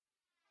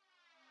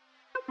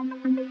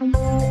Welcome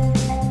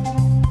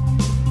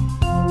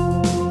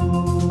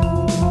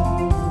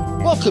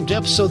to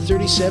episode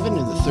 37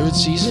 in the third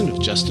season of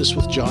Justice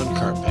with John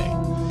Carpe,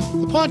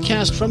 the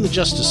podcast from the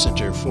Justice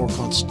Center for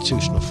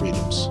Constitutional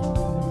Freedoms.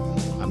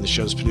 I'm the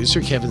show's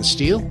producer, Kevin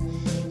Steele,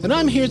 and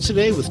I'm here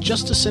today with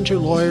Justice Center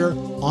lawyer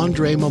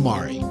Andre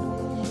Momari,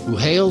 who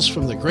hails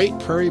from the Great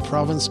Prairie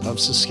Province of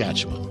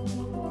Saskatchewan.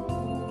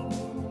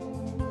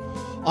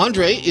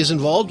 Andre is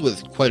involved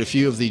with quite a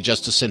few of the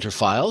Justice Center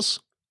files.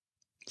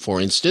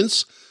 For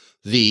instance,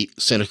 the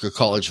Seneca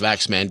College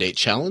Vax Mandate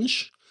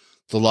Challenge,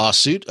 the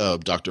lawsuit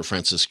of Dr.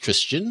 Francis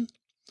Christian,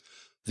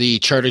 the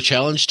Charter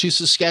Challenge to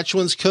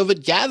Saskatchewan's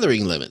COVID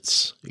gathering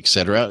limits,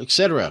 etc.,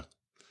 etc.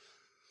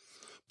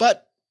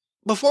 But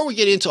before we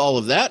get into all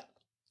of that,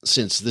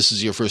 since this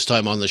is your first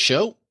time on the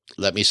show,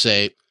 let me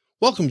say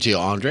welcome to you,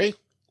 Andre.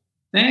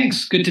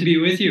 Thanks. Good to be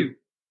with you.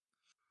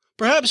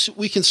 Perhaps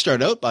we can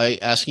start out by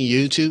asking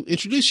you to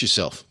introduce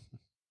yourself.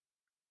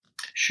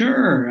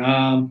 Sure.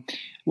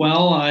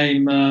 Well,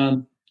 I'm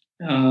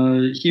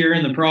here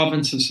in the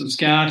province of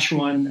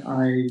Saskatchewan.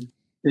 I've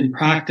been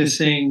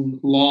practicing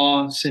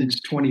law since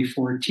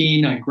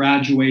 2014. I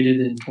graduated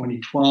in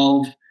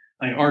 2012.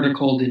 I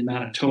articled in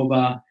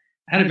Manitoba.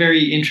 I had a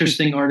very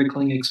interesting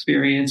articling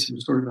experience. It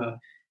was sort of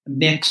a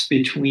mix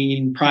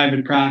between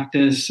private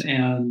practice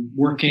and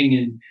working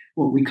in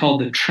what we call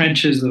the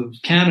trenches of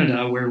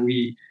Canada, where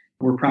we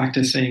were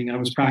practicing. I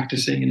was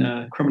practicing in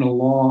a criminal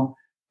law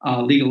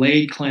legal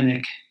aid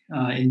clinic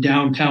in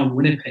downtown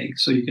Winnipeg.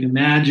 So you can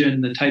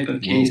imagine the type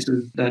of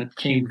cases that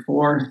came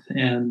forth.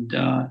 And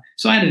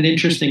so I had an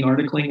interesting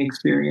articling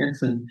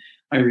experience, and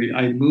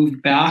I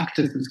moved back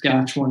to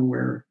Saskatchewan,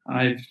 where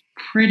I've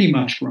pretty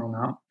much grown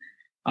up.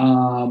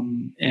 I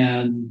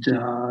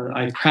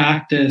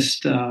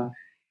practiced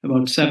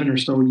about 7 or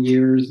so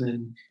years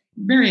in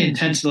very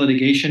intense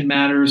litigation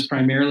matters,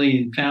 primarily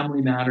in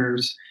family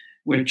matters,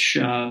 which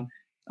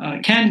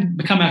can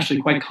become actually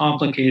quite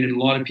complicated. A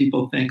lot of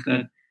people think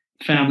that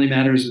family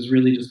matters is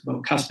really just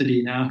about custody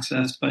and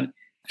access, but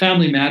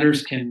family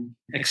matters can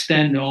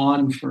extend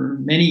on for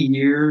many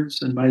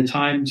years. And by the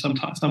time some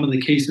of the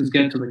cases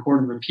get to the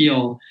Court of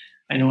Appeal,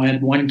 I know I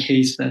had one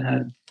case that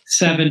had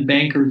 7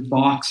 bankers'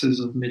 boxes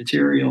of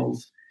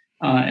materials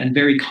and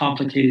very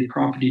complicated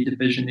property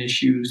division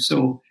issues.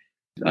 So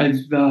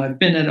I've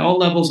been at all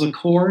levels of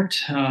court,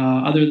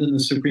 other than the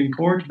Supreme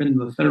Court. I've been in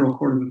the Federal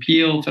Court of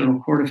Appeal, Federal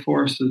Court of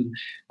Force, and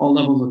all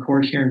levels of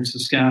court here in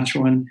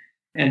Saskatchewan.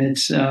 And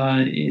it's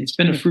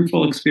been a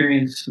fruitful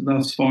experience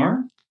thus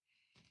far.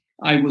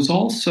 I was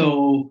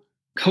also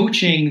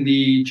coaching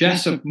the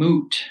Jesup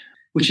Moot,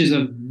 which is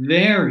a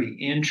very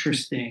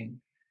interesting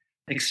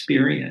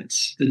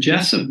experience. The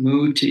Jesup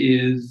Moot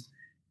is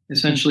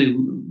essentially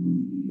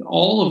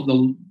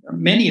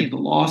many of the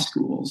law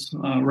schools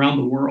around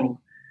the world.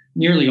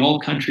 Nearly all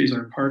countries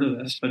are part of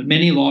this, but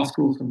many law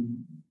schools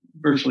from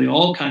virtually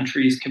all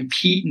countries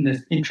compete in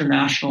this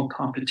international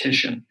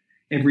competition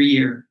every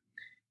year.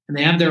 And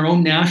they have their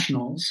own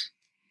nationals,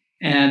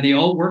 and they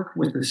all work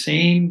with the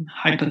same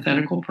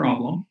hypothetical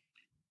problem.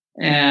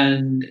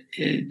 And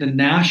the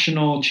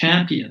national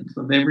champions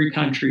of every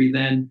country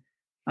then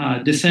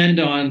descend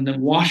on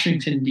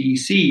Washington,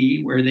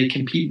 D.C., where they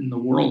compete in the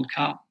World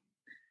Cup.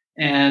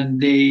 And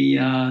they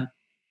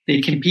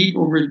compete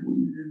over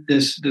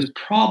this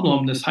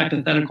problem, this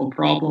hypothetical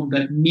problem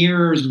that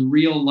mirrors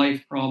real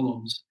life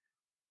problems.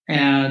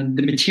 And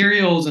the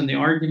materials and the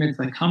arguments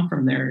that come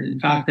from there, in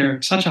fact, they're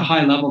at such a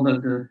high level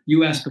that the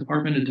U.S.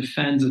 Department of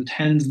Defense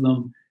attends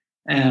them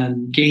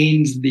and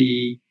gains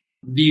the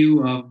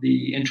view of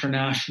the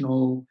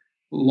international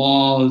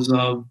laws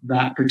of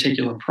that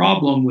particular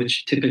problem,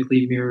 which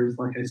typically mirrors,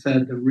 like I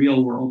said, the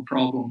real world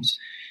problems.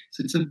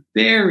 So it's a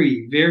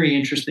very, very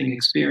interesting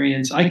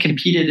experience. I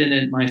competed in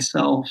it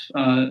myself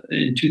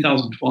in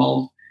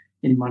 2012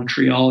 in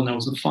Montreal, and I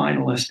was a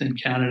finalist in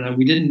Canada.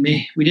 We didn't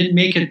make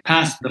it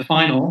past the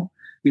final.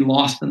 We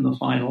lost in the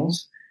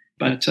finals,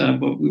 but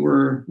we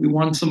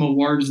won some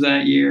awards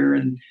that year.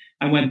 And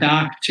I went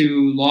back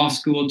to law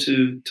school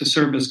to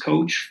serve as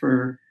coach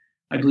for,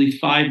 I believe,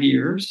 5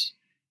 years.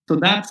 So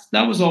that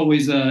was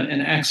always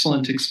an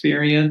excellent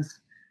experience.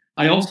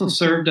 I also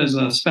served as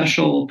a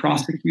special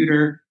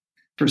prosecutor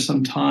for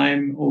some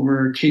time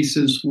over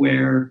cases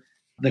where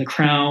the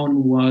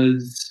Crown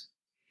was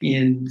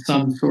in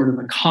some sort of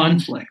a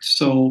conflict.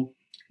 So,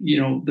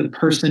 the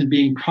person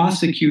being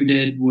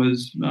prosecuted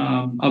was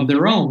of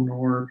their own,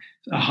 or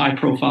a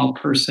high-profile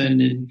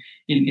person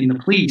in the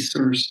police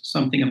or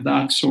something of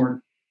that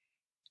sort.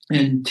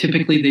 And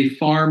typically they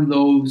farm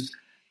those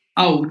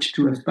out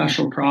to a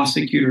special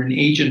prosecutor, an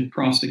agent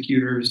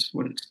prosecutor is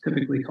what it's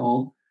typically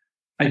called.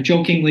 I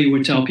jokingly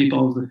would tell people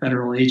I was a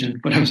federal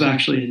agent, but I was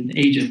actually an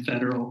agent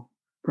federal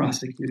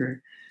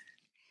prosecutor.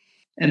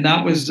 And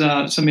that was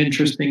some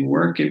interesting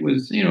work. It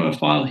was, a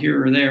file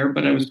here or there,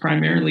 but I was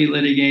primarily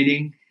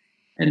litigating.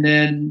 And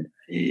then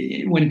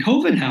when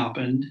COVID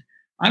happened,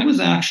 I was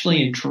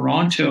actually in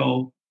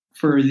Toronto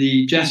for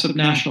the Jesup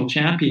National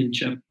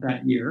Championship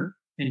that year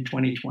in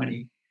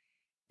 2020.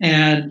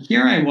 And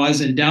here I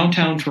was in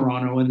downtown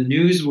Toronto, and the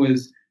news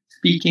was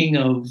speaking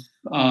of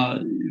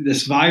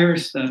this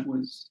virus that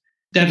was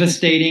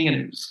devastating, and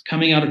it was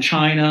coming out of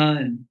China,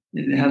 and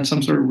it had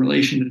some sort of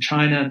relation to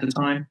China at the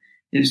time,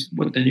 is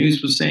what the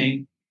news was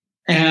saying.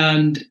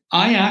 And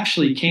I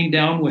actually came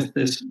down with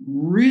this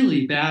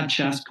really bad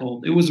chest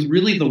cold. It was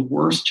really the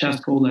worst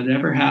chest cold I'd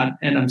ever had.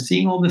 And I'm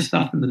seeing all this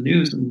stuff in the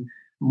news, and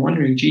I'm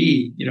wondering,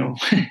 gee,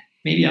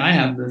 maybe I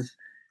have this.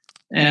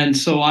 And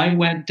so I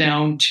went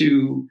down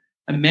to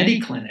a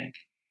Mediclinic,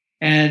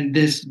 and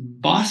this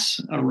bus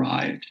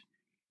arrived,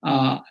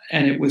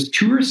 and it was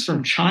tourists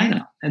from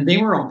China, and they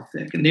were all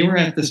sick, and they were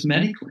at this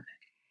Mediclinic.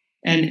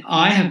 And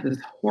I have this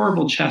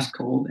horrible chest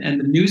cold, and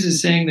the news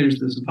is saying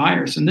there's this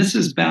virus. And this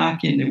is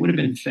back in, it would have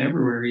been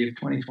February of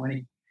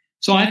 2020.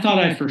 So I thought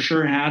I for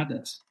sure had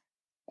this.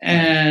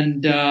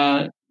 And,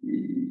 I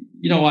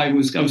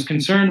was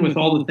concerned with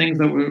all the things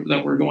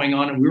that were going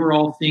on. And we were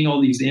all seeing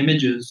all these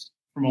images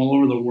from all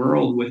over the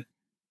world with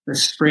the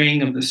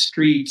spraying of the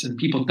streets and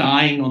people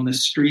dying on the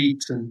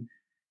streets. And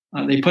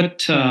they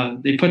put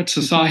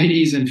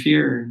societies in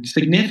fear,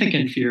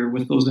 significant fear,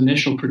 with those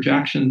initial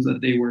projections that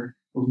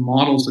those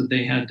models that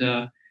they had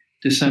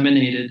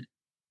disseminated.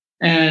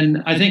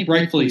 And I think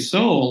rightfully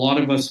so, a lot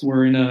of us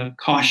were in a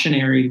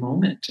cautionary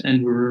moment,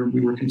 and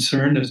we were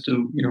concerned as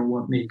to,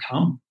 what may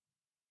come.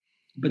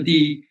 But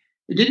it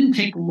didn't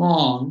take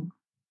long.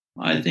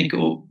 I think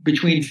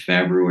between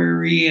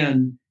February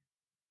and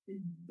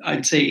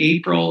I'd say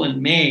April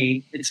and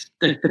May,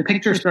 the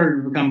picture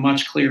started to become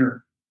much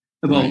clearer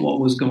about what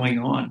was going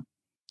on.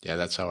 Yeah,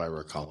 that's how I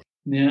recall it.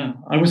 Yeah,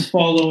 I was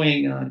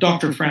following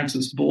Dr.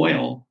 Francis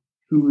Boyle,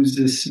 who is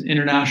this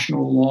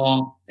international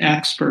law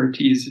expert.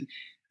 He's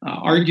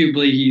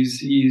arguably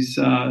he's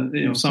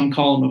some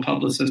call him a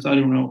publicist. I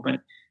don't know, but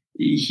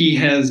he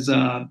has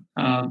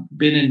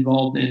been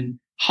involved in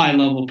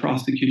high-level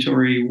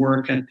prosecutory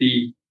work at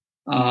the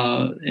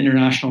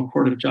International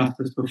Court of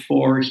Justice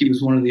before. He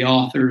was one of the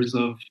authors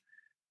of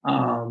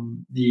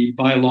the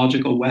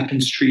Biological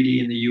Weapons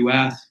Treaty in the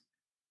U.S.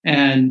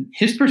 And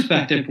his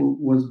perspective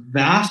was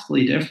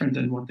vastly different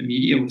than what the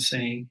media was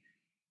saying.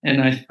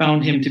 And I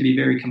found him to be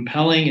very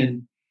compelling.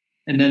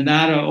 And then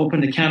that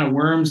opened a can of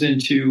worms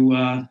into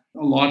a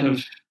lot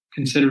of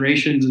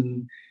considerations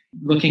and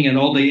looking at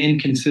all the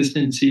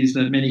inconsistencies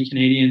that many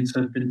Canadians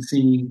have been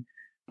seeing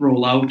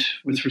roll out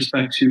with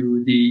respect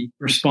to the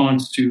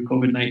response to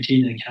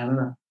COVID-19 in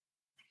Canada.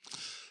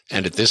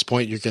 And at this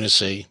point, you're going to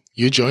say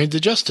you joined the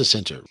Justice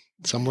Centre,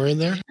 somewhere in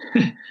there?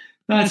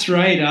 That's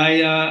right.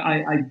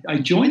 I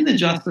joined the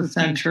Justice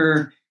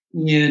Centre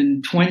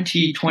in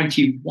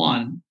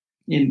 2021.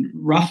 In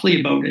roughly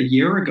about a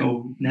year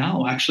ago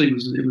now. Actually,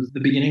 it was the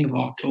beginning of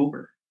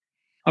October.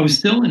 I was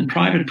still in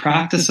private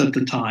practice at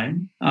the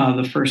time,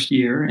 the first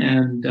year,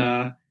 and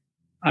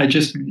I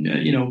just,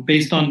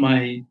 based on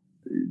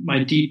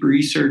my deep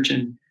research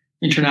in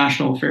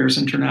international affairs,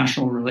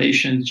 international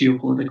relations,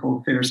 geopolitical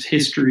affairs,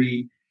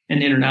 history,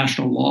 and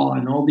international law,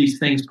 and all these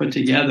things put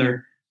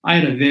together, I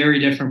had a very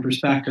different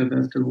perspective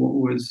as to what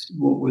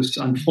was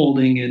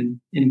unfolding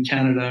in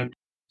Canada.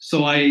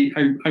 So I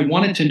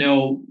wanted to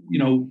know,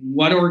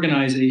 what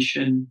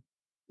organization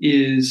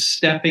is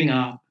stepping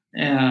up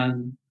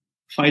and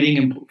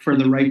fighting for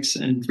the rights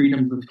and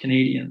freedoms of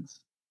Canadians,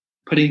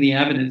 putting the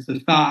evidence, the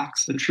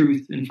facts, the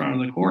truth in front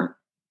of the court.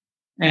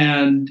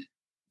 And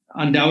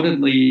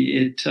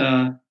undoubtedly,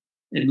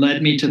 it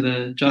led me to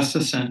the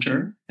Justice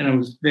Centre, and I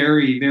was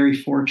very, very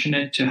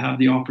fortunate to have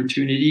the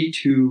opportunity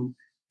to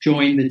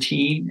join the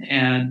team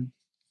and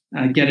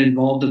get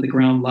involved at the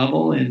ground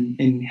level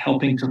in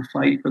helping to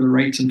fight for the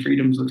rights and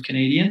freedoms of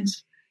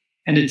Canadians.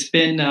 And it's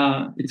been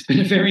a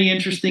very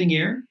interesting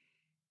year.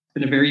 It's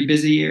been a very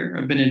busy year.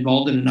 I've been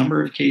involved in a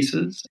number of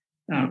cases.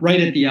 Right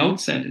at the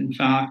outset, in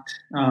fact,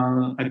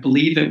 I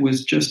believe it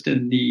was just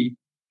in the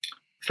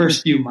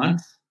first few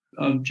months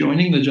of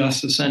joining the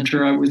Justice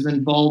Centre, I was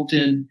involved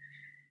in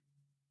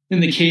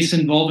the case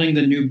involving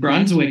the New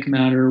Brunswick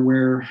matter,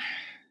 where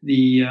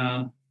the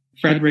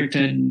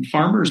Fredericton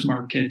Farmers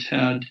Market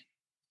had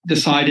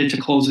decided to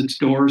close its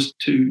doors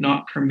to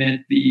not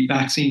permit the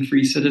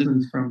vaccine-free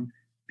citizens from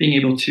being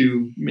able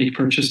to make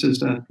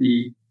purchases at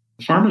the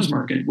farmers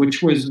market,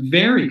 which was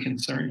very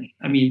concerning.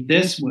 I mean,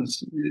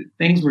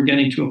 things were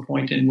getting to a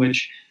point in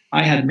which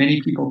I had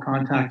many people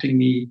contacting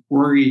me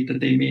worried that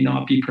they may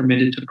not be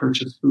permitted to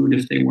purchase food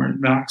if they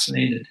weren't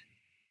vaccinated.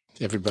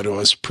 Everybody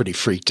was pretty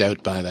freaked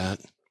out by that.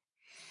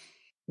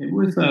 It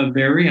was a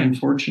very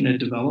unfortunate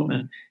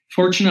development.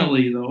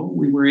 Fortunately, though,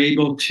 we were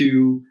able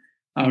to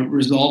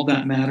resolve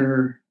that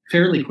matter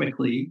fairly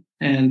quickly,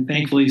 and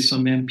thankfully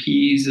some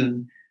MPs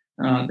and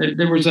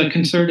there was a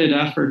concerted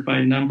effort by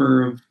a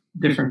number of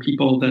different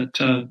people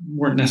that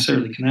weren't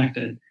necessarily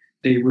connected.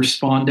 They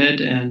responded,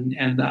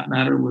 and that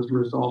matter was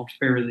resolved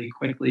fairly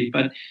quickly.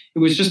 But it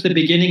was just the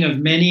beginning of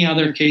many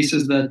other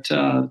cases that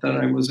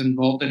I was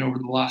involved in over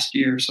the last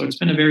year. So it's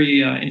been a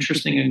very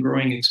interesting and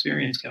growing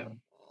experience, Kevin.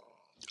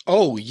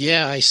 Oh,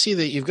 yeah, I see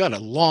that you've got a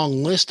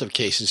long list of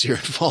cases you're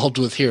involved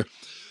with here.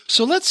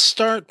 So let's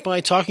start by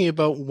talking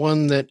about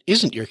one that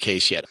isn't your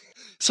case yet.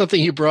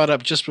 something you brought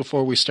up just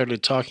before we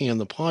started talking on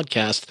the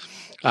podcast.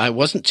 I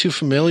wasn't too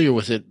familiar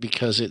with it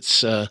because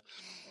it's, I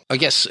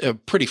guess,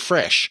 pretty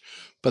fresh.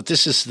 But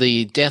this is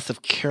the death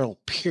of Carol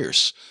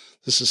Pierce.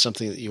 This is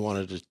something that you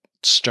wanted to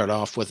start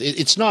off with.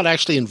 It's not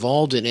actually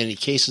involved in any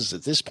cases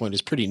at this point.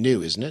 It's pretty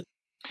new, isn't it?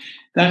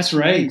 That's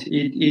right.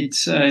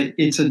 It's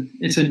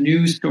a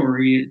news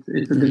story.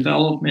 It's a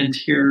development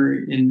here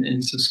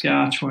in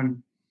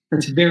Saskatchewan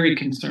that's very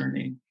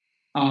concerning.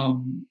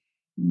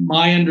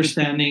 My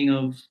understanding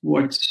of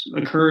what's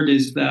occurred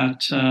is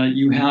that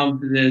you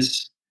have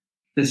this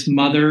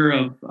mother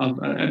of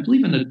I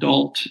believe an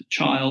adult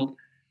child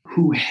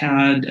who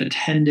had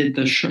attended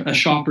a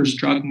Shoppers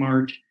Drug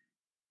Mart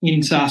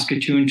in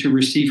Saskatoon to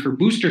receive her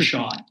booster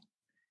shot,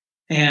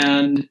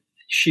 and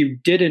she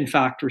did in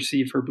fact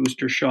receive her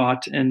booster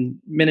shot, and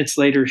minutes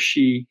later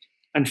she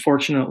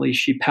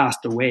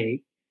passed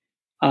away.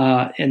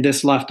 And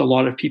this left a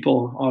lot of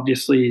people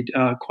obviously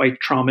quite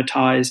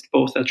traumatized,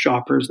 both at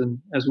Shoppers and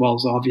as well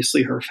as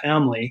obviously her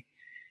family.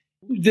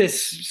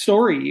 This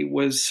story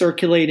was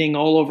circulating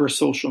all over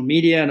social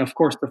media. And of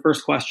course, the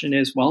first question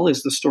is, well,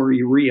 is the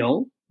story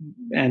real?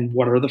 And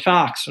what are the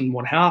facts and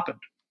what happened?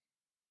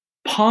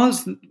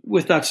 Pause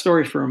with that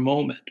story for a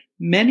moment.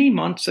 Many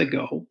months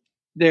ago,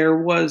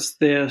 there is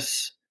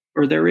this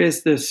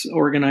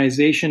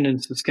organization in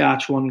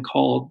Saskatchewan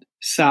called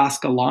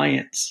Sask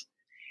Alliance.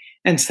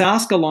 And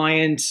Sask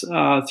Alliance,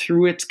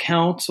 through its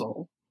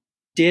council,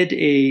 did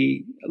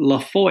a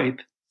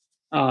LaFoIP,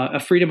 a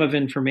Freedom of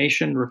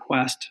Information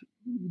request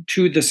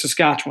to the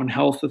Saskatchewan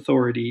Health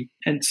Authority.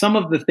 And some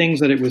of the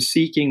things that it was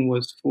seeking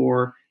was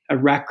for a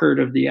record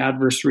of the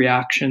adverse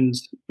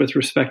reactions with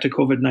respect to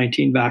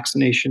COVID-19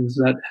 vaccinations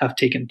that have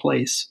taken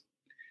place.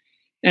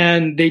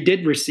 And they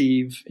did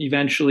receive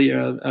eventually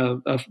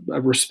a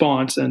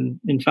response.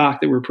 And in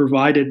fact, they were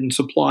provided and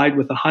supplied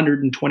with a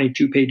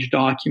 122-page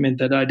document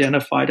that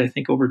identified, I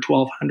think, over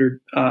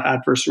 1,200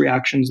 adverse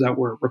reactions that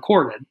were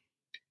recorded.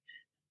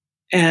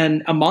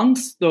 And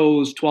amongst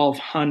those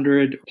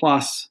 1,200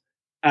 plus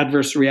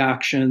adverse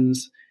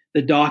reactions,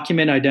 the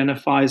document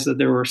identifies that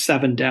there were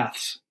 7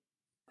 deaths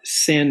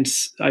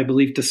since, I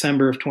believe,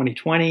 December of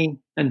 2020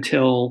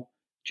 until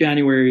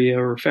January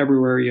or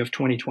February of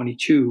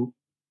 2022.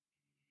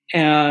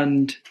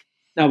 And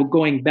now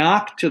going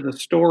back to the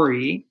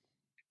story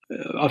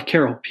of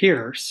Carol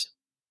Pierce,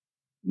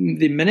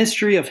 the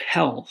Ministry of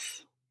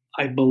Health,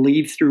 I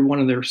believe through one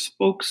of their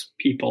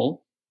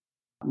spokespeople,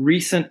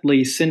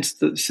 recently, since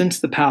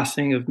the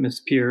passing of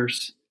Ms.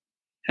 Pierce,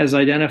 has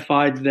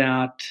identified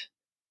that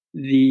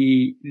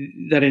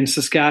in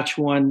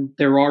Saskatchewan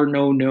there are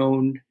no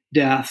known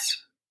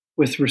deaths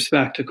with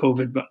respect to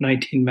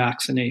COVID-19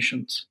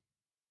 vaccinations,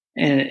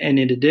 and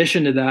in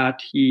addition to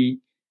that, he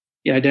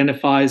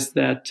identifies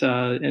that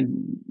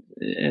an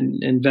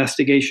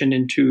investigation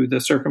into the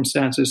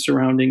circumstances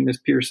surrounding Ms.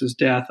 Pierce's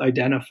death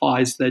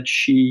identifies that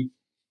she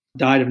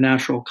died of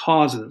natural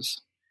causes.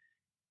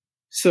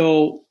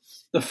 So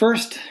the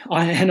first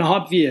and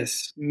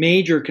obvious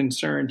major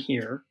concern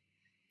here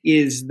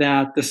is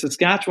that the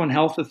Saskatchewan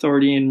Health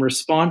Authority, in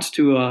response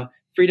to a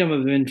Freedom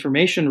of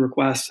Information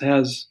request,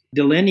 has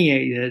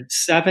delineated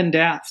 7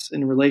 deaths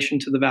in relation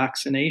to the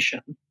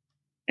vaccination.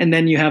 And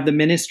then you have the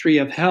Ministry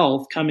of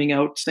Health coming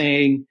out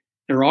saying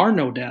there are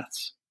no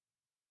deaths.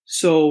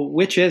 So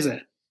which is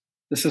it?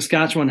 The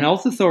Saskatchewan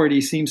Health Authority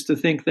seems to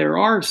think there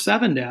are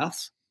 7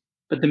 deaths,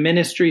 but the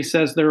ministry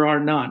says there are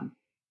none.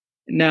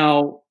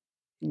 Now,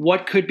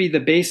 what could be the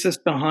basis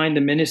behind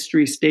the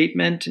ministry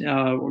statement?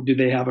 Or do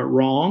they have it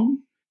wrong?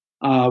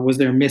 Was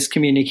there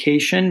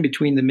miscommunication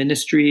between the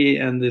ministry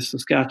and the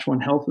Saskatchewan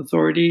Health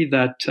Authority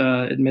that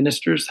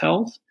administers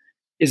health?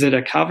 Is it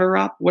a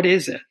cover-up? What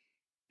is it?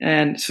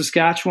 And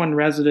Saskatchewan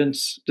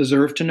residents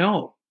deserve to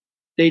know.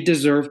 They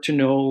deserve to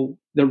know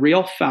the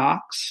real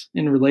facts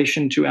in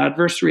relation to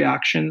adverse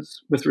reactions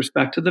with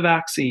respect to the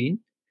vaccine.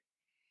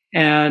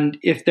 And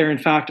if there in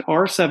fact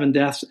are 7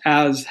 deaths,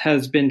 as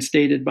has been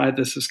stated by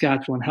the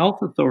Saskatchewan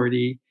Health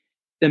Authority,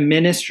 the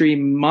ministry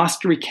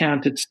must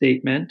recant its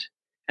statement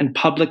and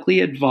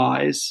publicly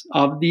advise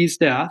of these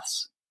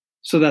deaths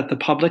so that the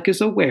public is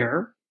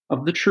aware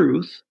of the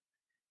truth.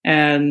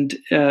 And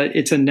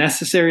it's a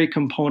necessary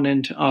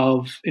component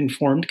of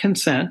informed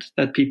consent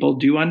that people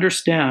do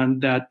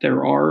understand that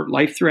there are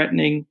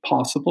life-threatening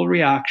possible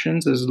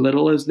reactions, as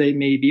little as they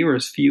may be or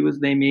as few as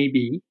they may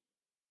be,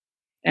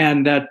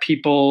 and that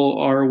people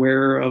are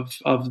aware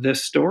of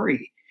this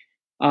story.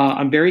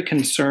 I'm very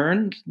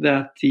concerned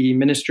that the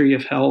Ministry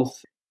of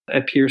Health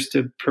appears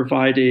to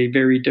provide a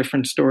very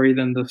different story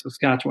than the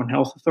Saskatchewan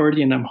Health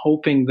Authority, and I'm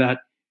hoping that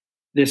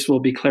this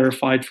will be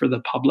clarified for the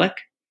public.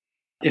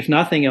 If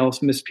nothing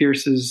else, Ms.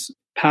 Pierce's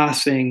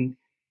passing,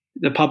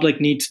 the public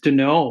needs to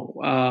know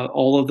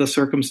all of the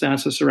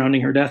circumstances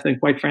surrounding her death. And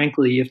quite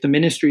frankly, if the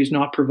ministry is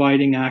not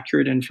providing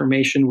accurate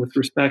information with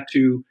respect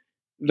to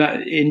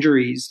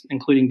injuries,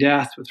 including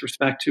death, with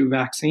respect to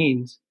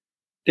vaccines,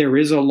 there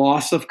is a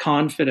loss of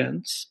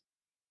confidence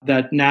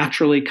that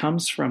naturally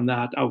comes from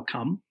that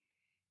outcome.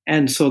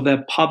 And so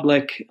the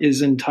public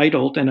is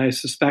entitled, and I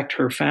suspect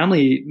her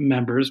family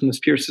members, Ms.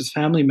 Pierce's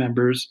family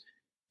members,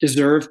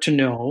 deserve to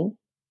know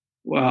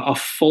a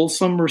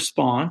fulsome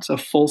response, a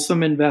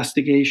fulsome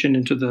investigation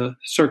into the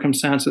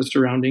circumstances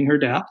surrounding her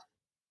death.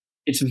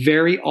 It's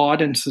very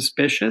odd and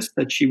suspicious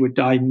that she would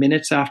die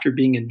minutes after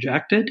being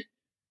injected.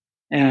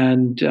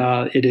 And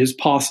it is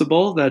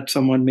possible that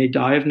someone may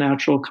die of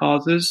natural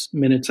causes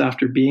minutes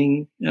after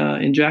being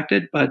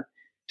injected, but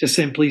to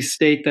simply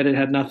state that it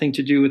had nothing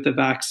to do with the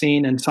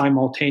vaccine and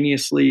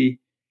simultaneously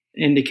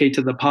indicate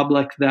to the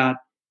public that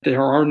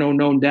there are no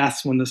known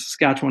deaths when the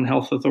Saskatchewan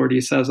Health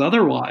Authority says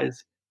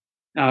otherwise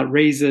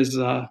raises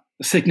a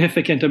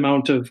significant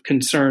amount of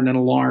concern and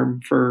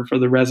alarm for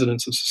the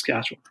residents of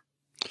Saskatchewan.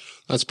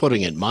 That's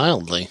putting it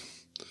mildly.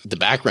 The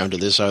background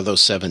of this are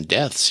those 7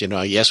 deaths.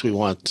 Yes, we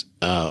want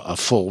a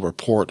full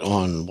report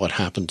on what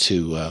happened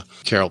to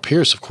Carol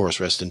Pierce, of course,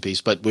 rest in peace.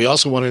 But we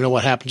also want to know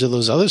what happened to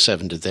those other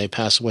 7. Did they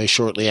pass away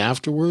shortly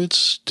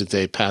afterwards? Did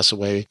they pass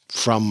away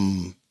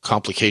from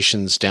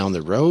complications down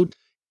the road?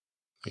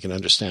 I can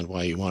understand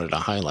why you wanted to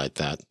highlight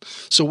that.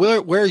 So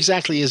where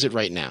exactly is it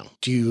right now?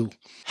 Do you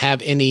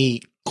have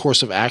any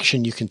course of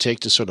action you can take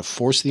to sort of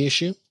force the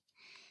issue?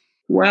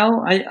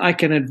 Well, I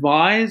can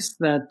advise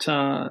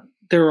that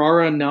there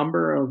are a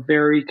number of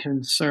very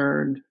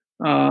concerned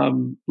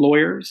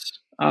lawyers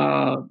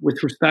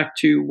with respect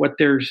to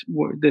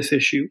this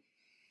issue.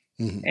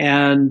 Mm-hmm.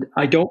 And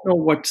I don't know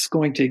what's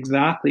going to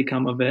exactly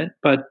come of it,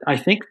 but I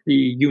think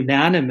the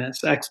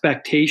unanimous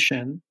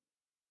expectation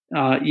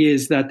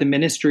is that the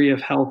Ministry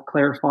of Health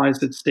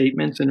clarifies its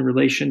statements in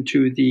relation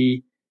to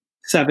the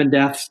 7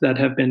 deaths that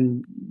have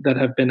been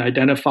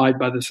identified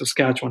by the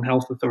Saskatchewan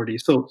Health Authority.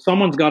 So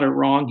someone's got it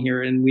wrong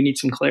here, and we need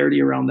some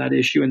clarity around that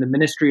issue. And the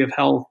Ministry of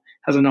Health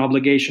has an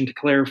obligation to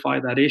clarify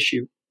that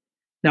issue.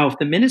 Now, if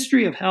the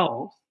Ministry of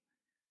Health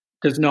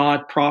does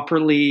not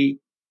properly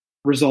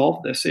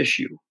resolve this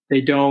issue, they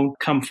don't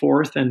come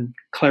forth and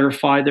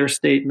clarify their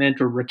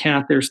statement or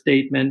recant their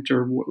statement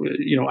or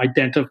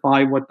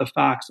identify what the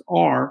facts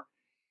are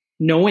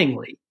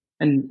knowingly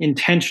and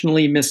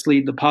intentionally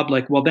mislead the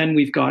public, well, then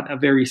we've got a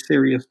very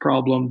serious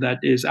problem that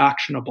is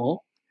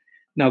actionable.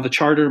 Now, the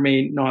charter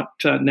may not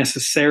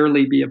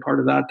necessarily be a part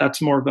of that.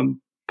 That's more of a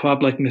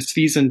public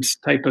misfeasance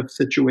type of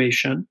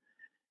situation.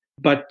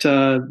 But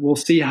we'll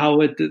see how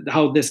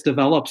this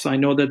develops. I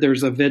know that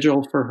there's a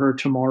vigil for her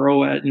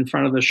tomorrow in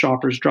front of the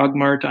Shoppers Drug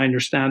Mart. I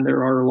understand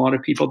there are a lot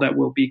of people that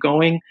will be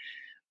going.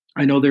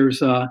 I know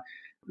there's a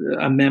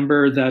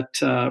member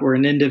or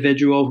an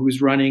individual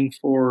who's running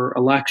for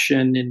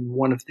election in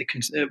one of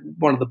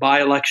the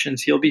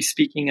by-elections. He'll be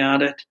speaking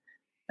at it,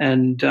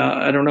 and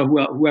I don't know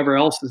whoever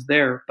else is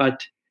there.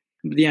 But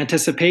the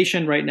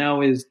anticipation right now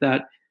is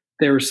that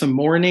there is some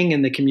mourning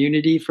in the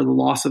community for the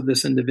loss of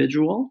this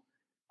individual.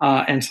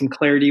 And some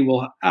clarity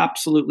will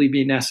absolutely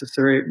be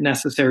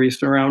necessary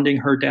surrounding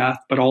her death,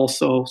 but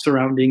also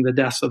surrounding the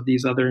deaths of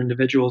these other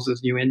individuals,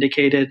 as you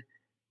indicated.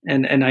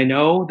 And I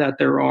know that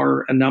there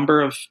are a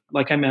number of,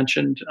 like I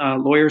mentioned,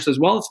 lawyers as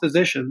well as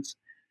physicians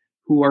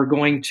who are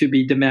going to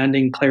be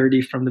demanding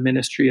clarity from the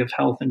Ministry of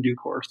Health in due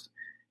course.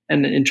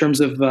 And in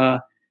terms of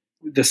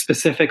the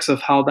specifics of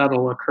how that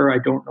will occur, I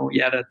don't know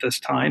yet at this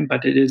time,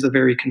 but it is a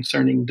very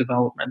concerning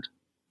development.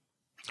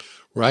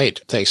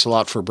 Right. Thanks a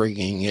lot for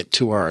bringing it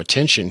to our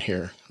attention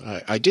here.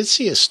 I did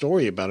see a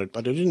story about it,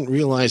 but I didn't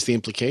realize the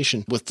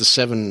implication with the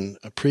 7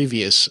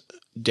 previous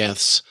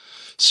deaths.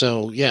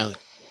 So, yeah,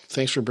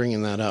 thanks for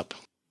bringing that up.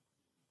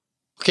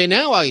 Okay,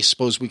 now I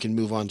suppose we can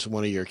move on to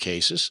one of your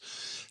cases,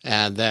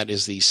 and that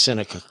is the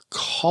Seneca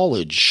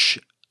College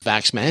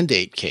vax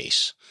mandate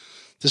case.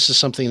 This is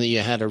something that you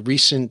had a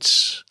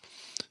recent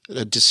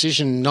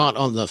decision, not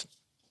on the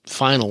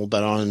final,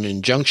 but on an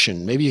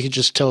injunction. Maybe you could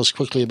just tell us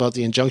quickly about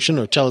the injunction,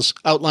 or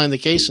outline the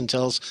case and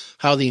tell us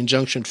how the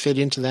injunction fit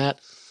into that.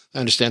 I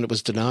understand it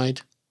was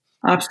denied.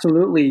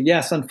 Absolutely.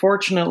 Yes.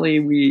 Unfortunately,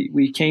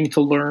 we came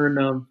to learn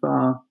of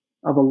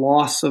a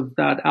loss of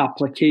that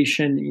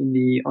application in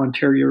the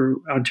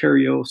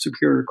Ontario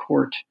Superior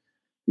Court.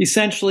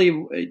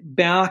 Essentially,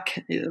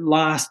 back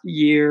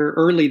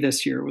early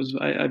this year, was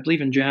I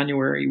believe in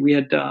January, we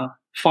had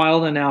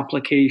filed an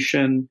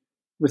application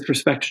with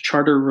respect to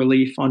charter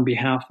relief on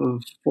behalf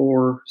of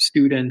 4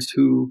 students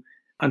who,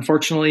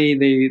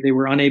 unfortunately, they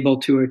were unable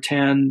to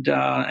attend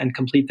and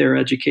complete their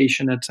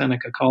education at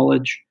Seneca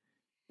College.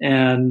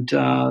 And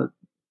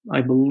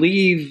I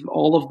believe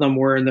all of them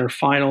were in their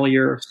final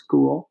year of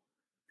school.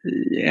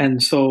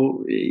 And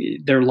so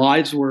their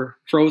lives were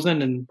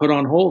frozen and put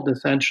on hold,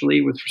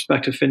 essentially, with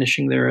respect to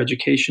finishing their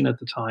education at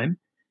the time.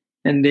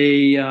 And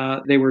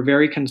they were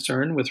very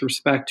concerned with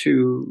respect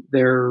to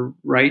their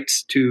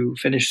rights to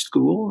finish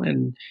school.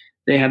 And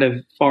they had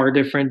a far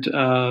different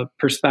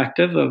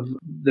perspective of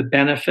the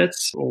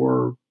benefits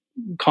or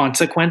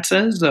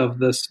consequences of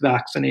this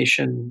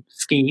vaccination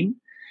scheme.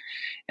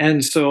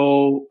 And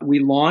so we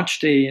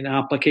launched an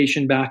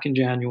application back in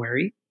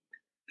January.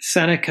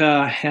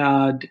 Seneca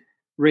had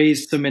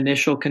raised some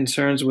initial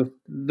concerns with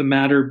the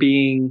matter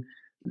being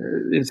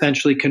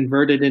essentially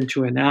converted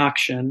into an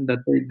action that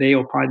they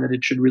opined that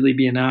it should really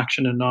be an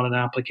action and not an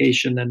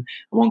application. And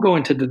I won't go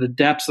into the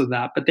depths of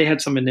that, but they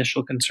had some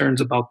initial concerns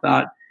about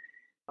that,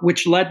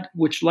 which led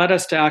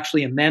us to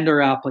actually amend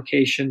our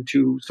application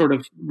to sort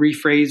of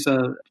rephrase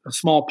a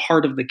small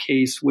part of the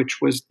case, which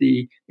was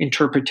the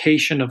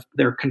interpretation of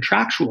their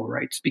contractual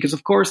rights. Because,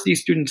 of course,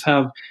 these students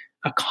have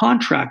a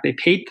contract. They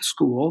paid the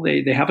school.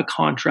 They have a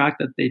contract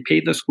that they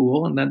paid the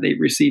school, and then they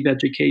receive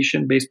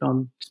education based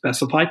on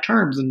specified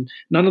terms. And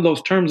none of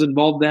those terms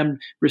involve them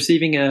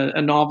receiving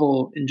a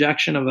novel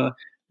injection of a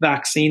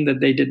vaccine that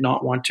they did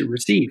not want to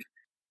receive.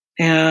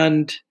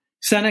 And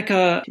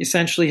Seneca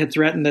essentially had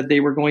threatened that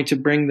they were going to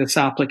bring this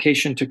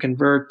application to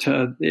convert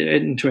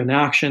into an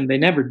action. They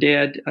never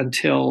did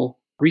until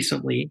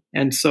recently.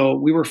 And so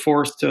we were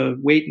forced to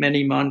wait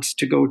many months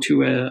to go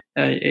to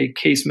a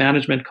case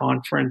management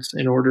conference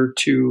in order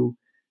to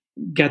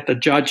get the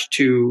judge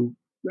to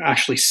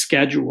actually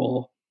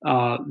schedule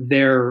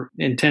their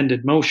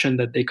intended motion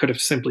that they could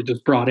have simply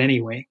just brought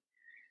anyway.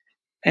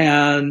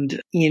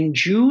 And in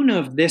June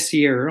of this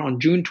year, on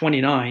June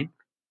 29th,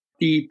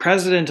 the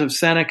president of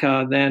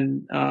Seneca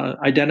then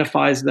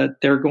identifies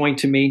that they're going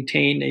to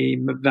maintain a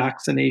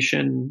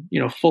vaccination,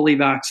 fully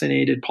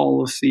vaccinated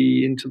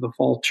policy into the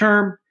fall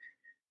term,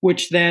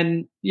 which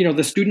then,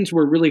 the students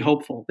were really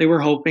hopeful. They were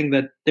hoping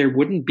that there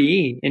wouldn't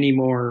be any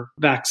more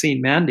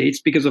vaccine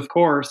mandates because, of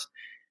course,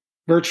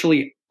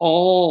 virtually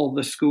all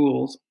the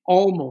schools,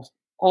 almost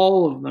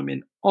all of them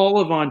in all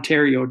of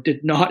Ontario,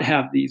 did not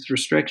have these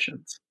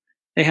restrictions.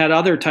 They had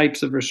other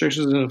types of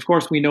restrictions. And of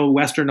course, we know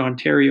Western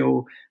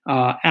Ontario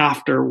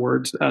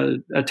afterwards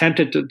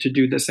attempted to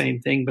do the same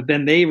thing, but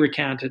then they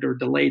recanted or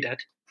delayed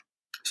it.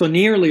 So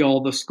nearly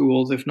all the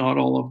schools, if not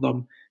all of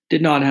them,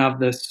 did not have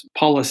this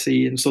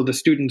policy. And so the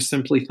students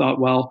simply thought,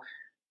 well,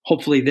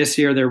 hopefully this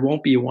year there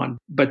won't be one.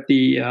 But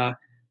the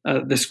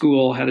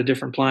school had a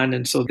different plan.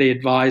 And so they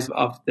advised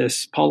of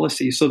this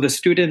policy. So the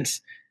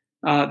students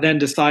then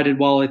decided,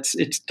 well,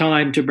 it's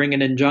time to bring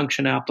an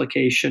injunction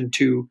application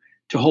to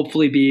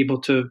hopefully be able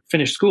to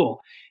finish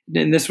school.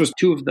 And this was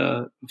 2 of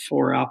the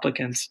 4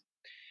 applicants.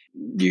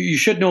 You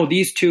should know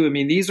these 2. I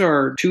mean, these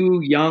are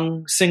 2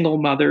 young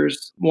single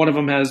mothers. One of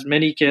them has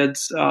many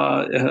kids,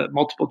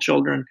 multiple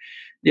children.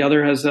 The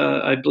other has,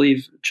 I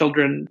believe,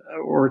 children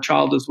or a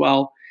child as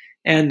well.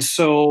 And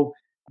so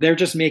they're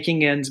just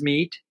making ends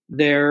meet.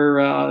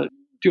 They're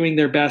doing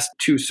their best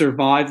to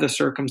survive the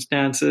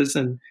circumstances.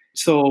 And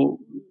so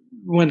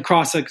when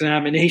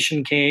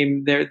cross-examination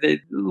came, the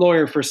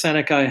lawyer for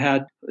Seneca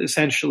had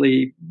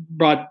essentially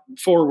brought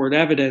forward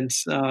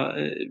evidence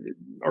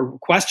or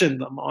questioned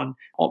them on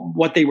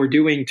what they were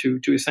doing to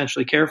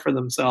essentially care for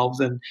themselves.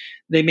 And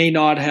they may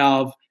not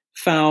have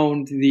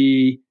found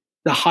the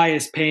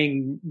highest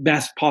paying,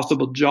 best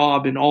possible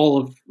job in all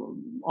of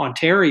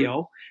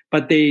Ontario,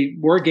 but they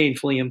were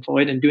gainfully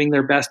employed and doing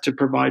their best to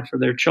provide for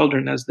their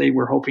children as they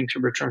were hoping to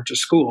return to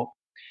school.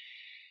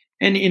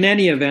 And in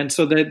any event,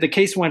 so the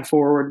case went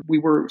forward. We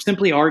were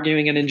simply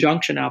arguing an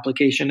injunction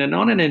application. And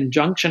on an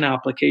injunction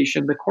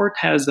application, the court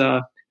has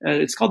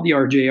it's called the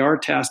RJR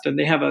test, and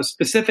they have a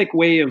specific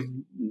way of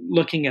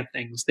looking at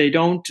things. They're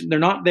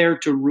not there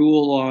to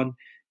rule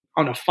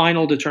on a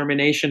final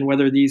determination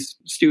whether these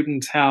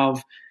students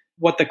have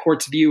what the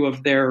court's view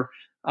of their,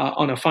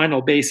 on a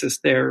final basis,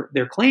 their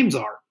claims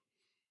are.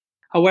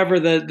 However,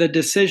 the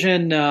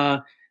decision,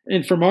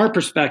 and from our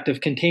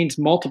perspective, contains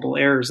multiple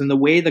errors in the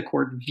way the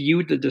court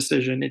viewed the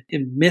decision.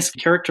 It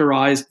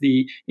mischaracterized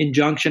the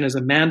injunction as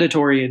a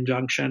mandatory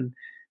injunction,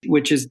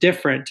 which is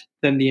different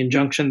than the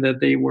injunction that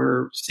they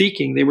were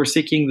seeking. They were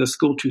seeking the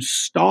school to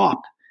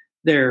stop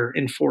their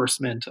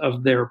enforcement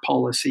of their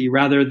policy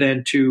rather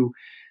than to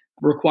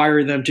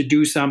require them to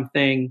do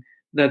something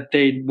that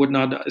they would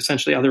not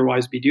essentially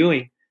otherwise be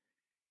doing.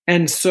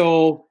 And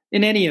so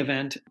in any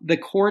event, the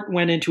court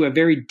went into a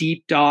very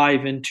deep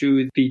dive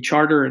into the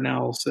charter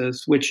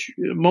analysis, which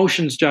a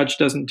motions judge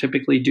doesn't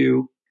typically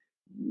do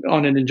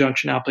on an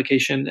injunction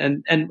application.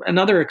 And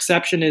another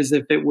exception is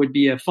if it would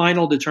be a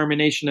final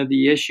determination of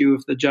the issue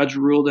if the judge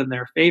ruled in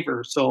their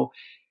favor. So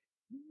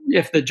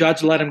if the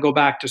judge let him go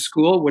back to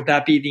school, would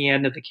that be the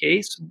end of the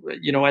case,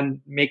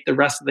 and make the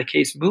rest of the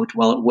case moot?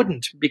 Well, it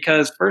wouldn't,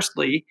 because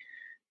firstly,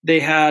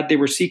 they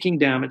were seeking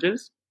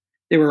damages.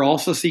 They were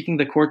also seeking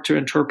the court to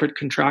interpret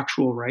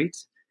contractual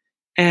rights.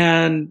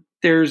 And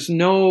there's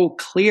no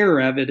clear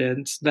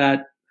evidence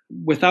that,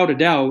 without a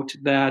doubt,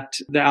 that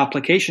the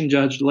application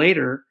judge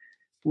later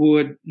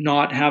would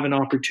not have an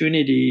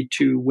opportunity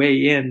to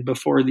weigh in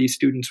before these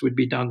students would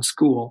be done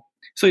school.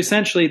 So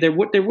essentially, there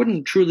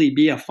wouldn't truly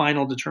be a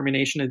final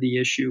determination of the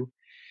issue.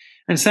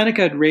 And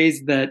Seneca had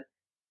raised that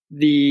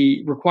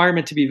the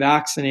requirement to be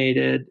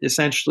vaccinated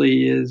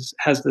essentially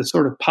has this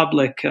sort of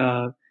public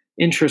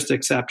interest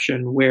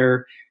exception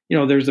where,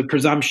 there's a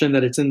presumption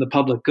that it's in the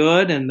public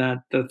good and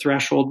that the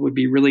threshold would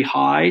be really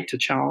high to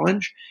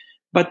challenge.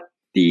 But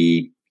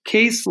the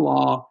case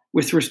law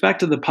with respect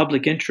to the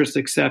public interest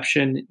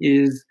exception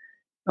is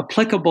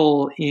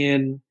applicable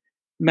in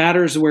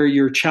matters where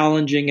you're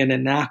challenging an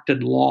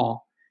enacted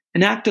law.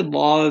 enacted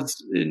laws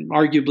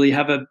arguably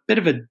have a bit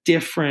of a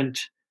different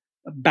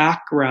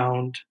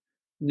background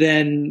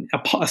than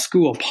a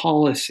school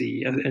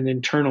policy, an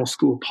internal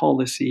school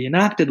policy.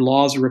 Enacted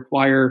laws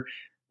require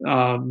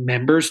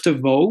members to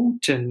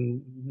vote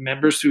and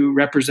members who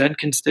represent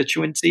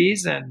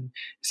constituencies, and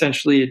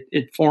essentially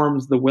it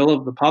forms the will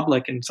of the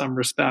public in some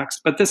respects.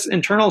 But this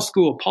internal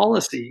school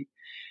policy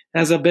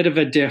has a bit of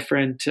a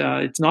different,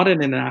 it's not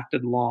an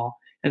enacted law.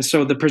 And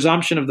so the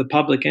presumption of the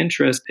public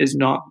interest is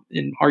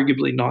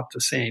arguably not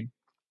the same.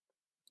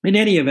 In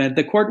any event,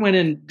 the court went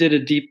and did a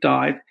deep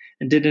dive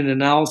and did an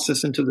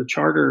analysis into the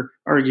charter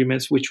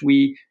arguments, which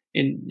we,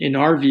 in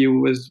our view,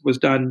 was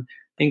done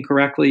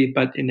incorrectly.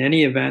 But in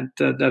any event,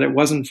 that it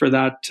wasn't for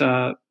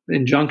that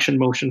injunction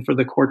motion for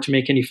the court to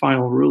make any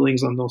final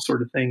rulings on those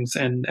sort of things.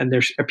 And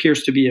there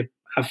appears to be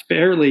a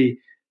fairly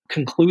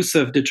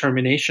conclusive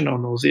determination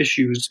on those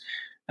issues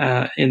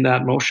in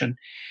that motion.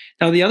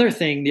 Now, the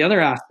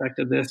other aspect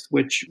of this,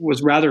 which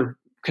was rather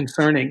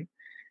concerning,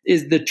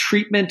 is the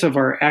treatment of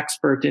our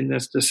expert in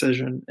this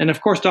decision. And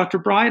of course, Dr.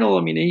 Bridle,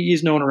 I mean,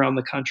 he's known around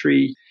the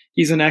country.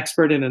 He's an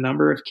expert in a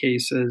number of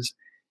cases.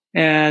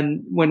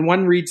 And when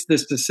one reads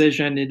this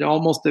decision, it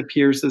almost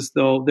appears as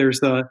though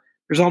there's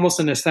almost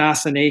an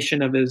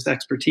assassination of his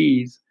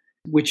expertise,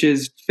 which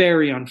is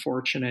very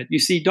unfortunate. You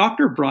see,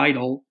 Dr.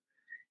 Bridle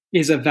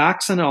is a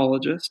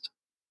vaccinologist,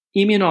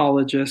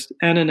 immunologist,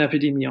 and an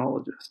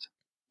epidemiologist.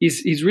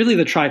 He's really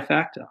the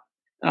trifecta.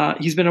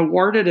 He's been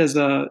awarded as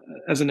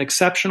an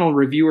exceptional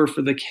reviewer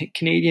for the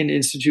Canadian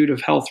Institute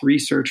of Health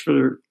Research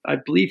I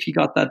believe he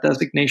got that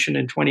designation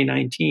in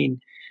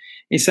 2019.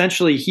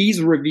 Essentially, he's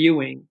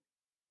reviewing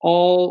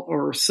all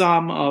or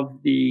some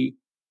of the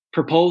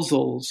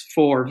proposals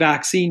for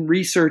vaccine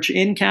research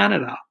in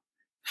Canada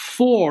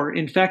for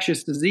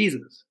infectious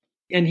diseases.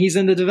 And he's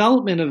in the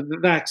development of the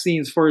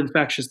vaccines for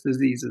infectious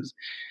diseases.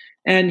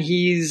 And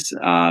he's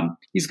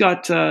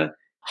got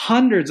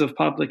hundreds of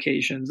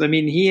publications. I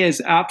mean, he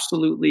is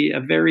absolutely a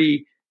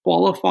very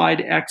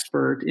qualified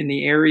expert in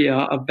the area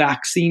of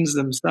vaccines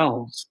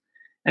themselves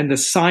and the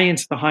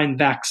science behind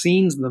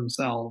vaccines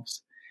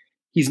themselves.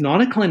 He's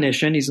not a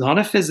clinician. He's not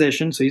a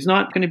physician. So he's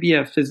not going to be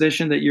a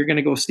physician that you're going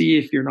to go see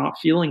if you're not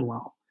feeling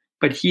well.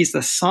 But he's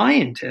a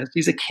scientist.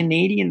 He's a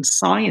Canadian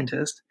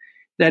scientist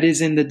that is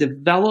in the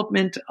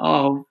development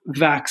of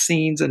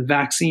vaccines and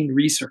vaccine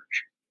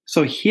research.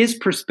 So his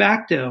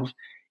perspective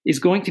is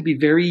going to be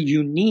very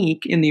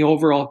unique in the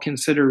overall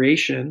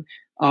consideration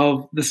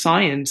of the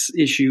science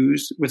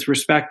issues with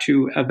respect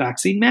to a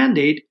vaccine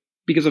mandate,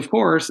 because of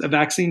course, a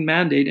vaccine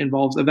mandate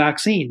involves a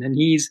vaccine, and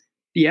he's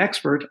the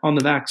expert on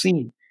the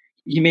vaccine.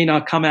 He may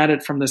not come at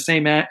it from the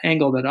same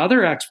angle that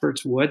other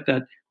experts would,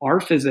 that are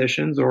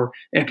physicians or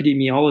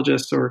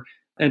epidemiologists,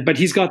 but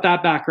he's got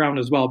that background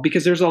as well,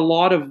 because there's a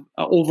lot of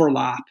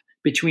overlap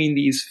between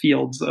these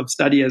fields of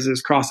study, as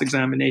his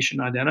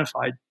cross-examination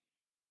identified.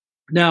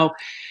 Now,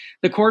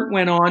 the court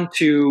went on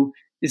to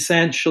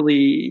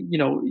essentially,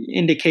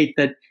 indicate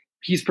that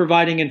he's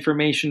providing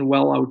information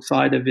well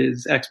outside of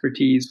his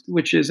expertise,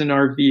 which is, in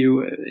our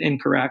view,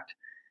 incorrect.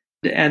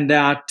 And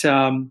that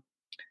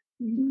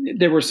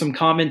there was some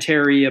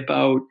commentary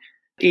about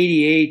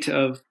 88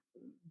 of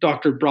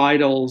Dr.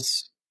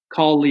 Bridle's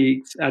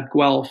colleagues at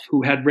Guelph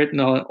who had written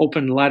an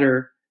open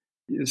letter,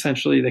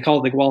 essentially they call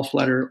it the Guelph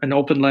letter, an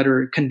open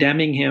letter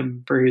condemning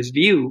him for his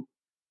view.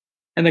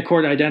 And the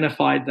court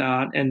identified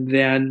that. And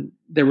then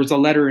there was a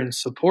letter in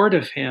support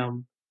of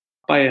him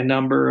by a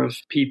number of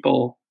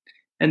people.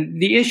 And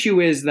the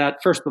issue is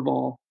that, first of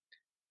all,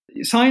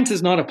 science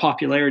is not a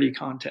popularity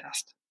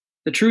contest.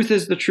 The truth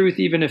is the truth,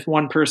 even if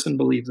one person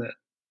believes it.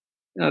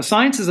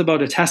 Science is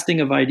about a testing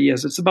of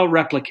ideas. It's about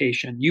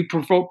replication. You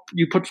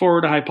put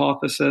forward a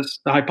hypothesis.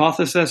 The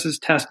hypothesis is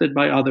tested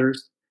by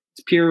others.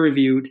 It's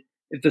peer-reviewed.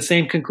 If the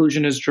same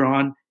conclusion is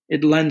drawn,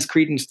 it lends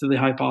credence to the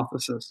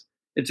hypothesis.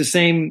 If the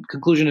same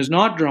conclusion is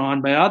not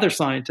drawn by other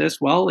scientists,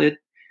 well, it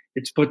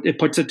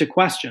puts it to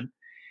question.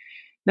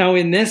 Now,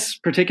 in this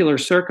particular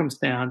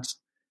circumstance,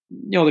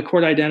 the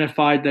court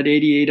identified that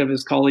 88 of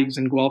his colleagues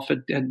in Guelph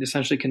had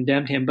essentially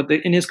condemned him. But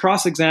in his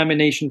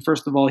cross-examination,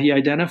 first of all, he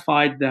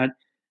identified that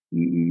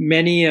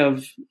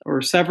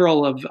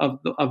several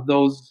of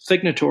those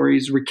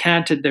signatories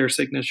recanted their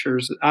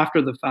signatures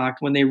after the fact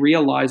when they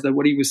realized that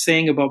what he was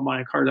saying about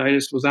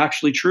myocarditis was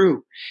actually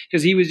true.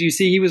 Because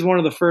he was one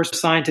of the first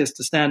scientists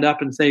to stand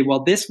up and say,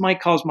 well, this might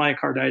cause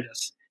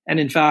myocarditis. And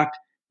in fact,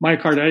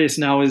 myocarditis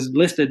now is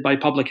listed by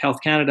Public Health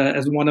Canada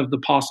as one of the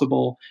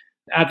possible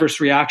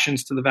adverse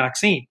reactions to the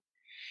vaccine.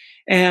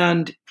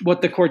 And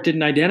what the court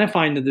didn't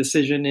identify in the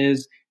decision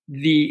is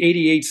the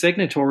 88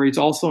 signatories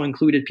also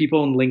included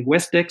people in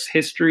linguistics,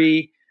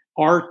 history,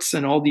 arts,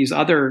 and all these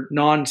other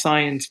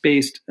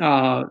non-science-based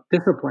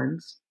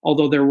disciplines,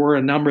 although there were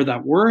a number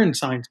that were in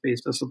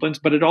science-based disciplines,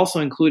 but it also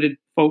included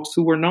folks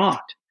who were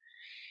not.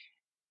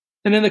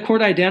 And then the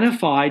court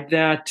identified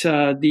that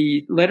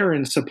the letter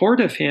in support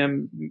of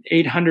him,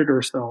 800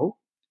 or so,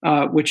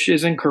 which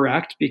is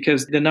incorrect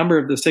because the number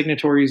of the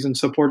signatories in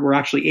support were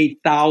actually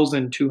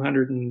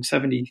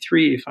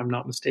 8,273, if I'm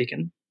not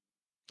mistaken.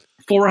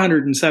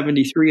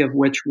 473 of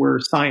which were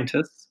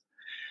scientists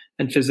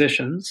and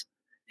physicians.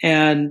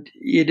 And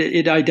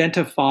it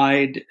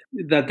identified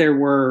that there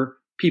were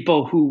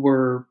people who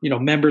were,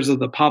 members of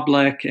the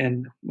public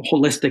and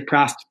holistic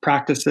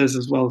practices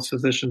as well as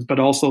physicians, but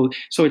also,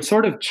 so it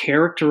sort of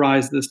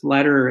characterized this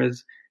letter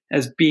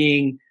as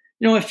being,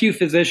 a few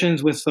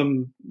physicians with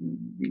some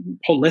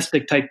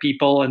holistic type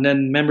people and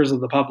then members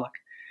of the public.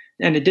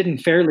 And it didn't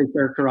fairly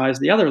characterize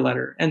the other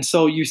letter. And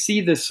so you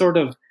see this sort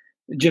of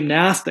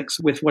gymnastics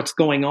with what's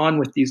going on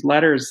with these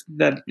letters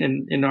that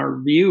in our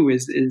view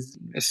is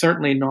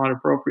certainly not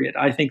appropriate.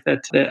 I think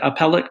that the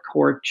appellate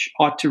court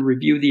ought to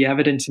review the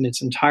evidence in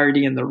its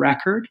entirety in the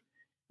record,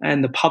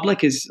 and the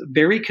public is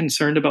very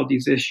concerned about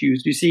these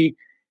issues. You see,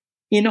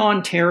 in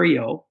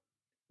Ontario,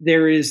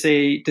 there is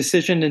a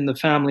decision in the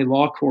family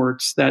law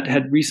courts that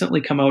had recently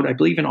come out, I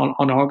believe on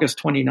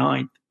August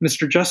 29th.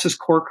 Mr. Justice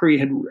Corkery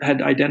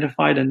had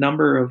identified a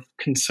number of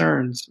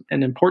concerns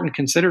and important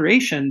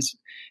considerations,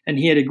 and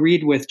he had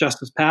agreed with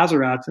Justice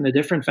Pazaratz in a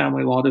different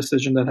family law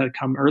decision that had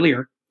come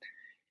earlier.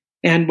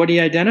 And what he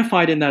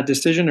identified in that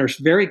decision are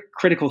very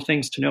critical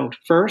things to note.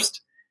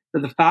 First,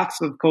 that the facts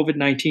of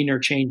COVID-19 are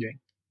changing.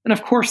 And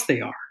of course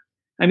they are.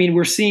 I mean,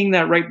 we're seeing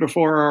that right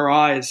before our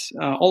eyes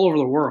all over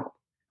the world.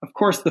 Of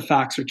course, the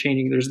facts are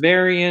changing. There's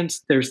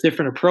variants. There's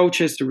different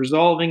approaches to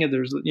resolving it.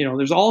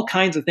 There's all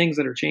kinds of things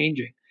that are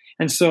changing.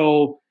 And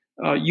so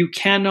you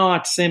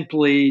cannot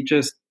simply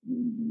just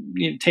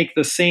take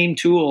the same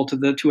tool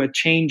to a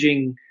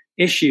changing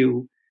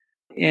issue.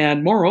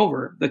 And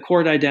moreover, the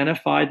court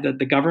identified that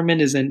the government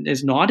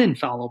is not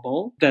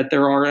infallible, that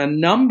there are a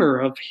number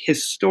of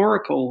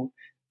historical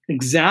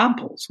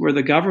examples where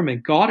the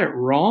government got it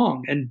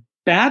wrong, and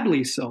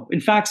badly so. In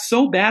fact,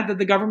 so bad that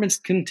the government's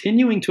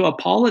continuing to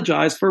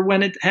apologize for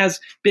when it has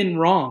been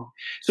wrong.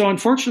 So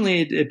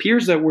unfortunately, it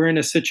appears that we're in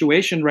a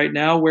situation right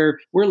now where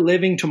we're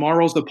living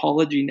tomorrow's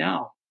apology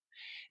now.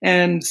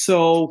 And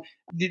so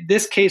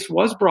this case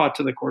was brought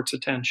to the court's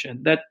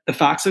attention that the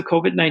facts of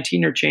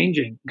COVID-19 are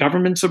changing.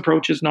 Government's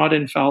approach is not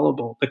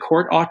infallible. The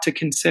court ought to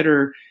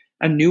consider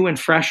a new and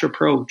fresh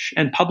approach.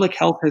 And public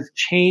health has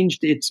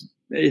changed its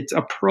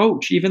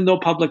approach, even though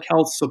public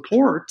health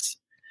supports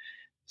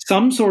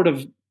some sort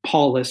of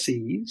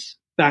policies,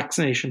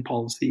 vaccination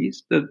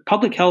policies. The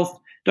public health,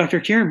 Dr.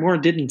 Kieran Moore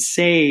didn't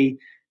say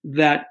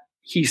that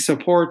he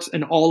supports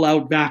an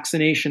all-out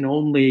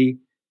vaccination-only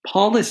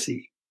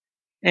policy.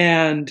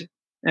 And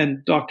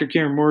Dr.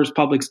 Kieran Moore's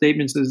public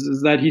statements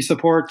is that he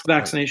supports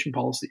vaccination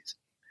policies.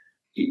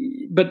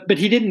 But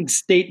he didn't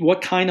state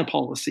what kind of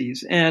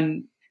policies.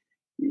 And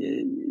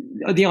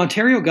the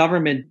Ontario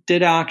government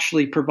did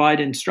actually provide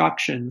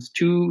instructions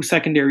to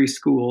secondary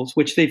schools,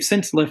 which they've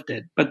since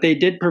lifted, but they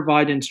did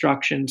provide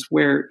instructions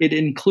where it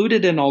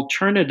included an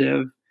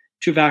alternative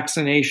to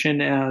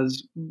vaccination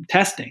as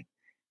testing.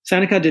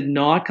 Seneca did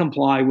not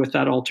comply with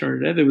that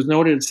alternative. It was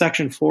noted in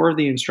Section 4 of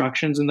the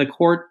instructions, and the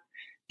court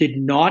did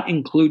not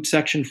include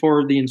Section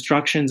 4 of the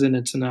instructions in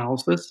its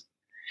analysis.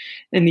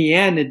 In the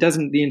end,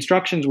 the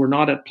instructions were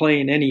not at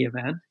play in any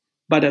event,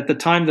 but at the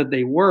time that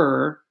they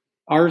were,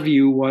 our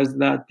view was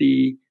that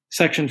the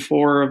Section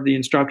 4 of the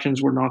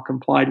instructions were not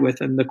complied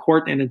with, and the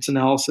court in its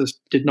analysis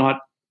did not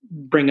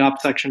bring up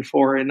Section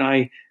 4. And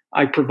I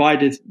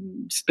provided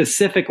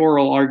specific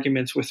oral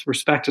arguments with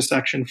respect to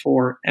Section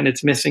 4, and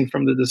it's missing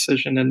from the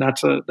decision, and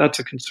that's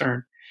a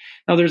concern.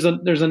 Now, there's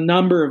a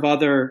number of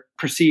other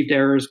perceived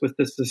errors with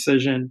this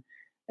decision,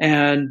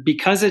 and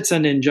because it's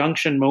an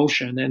injunction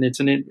motion and it's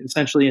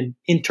essentially an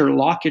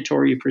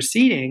interlocutory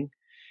proceeding,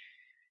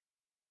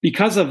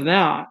 because of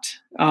that,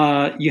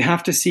 you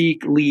have to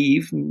seek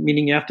leave,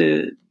 meaning you have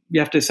to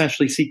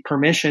essentially seek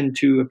permission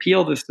to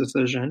appeal this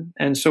decision.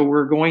 And so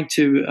we're going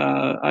to,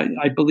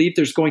 I believe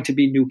there's going to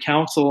be new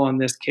counsel on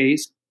this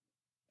case,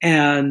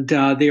 and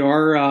they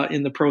are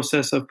in the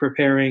process of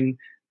preparing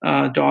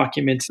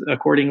documents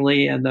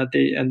accordingly, and that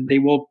they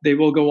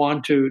will go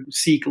on to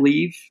seek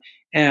leave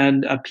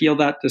and appeal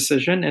that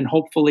decision, and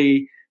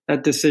hopefully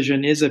that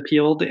decision is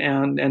appealed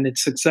and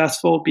it's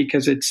successful,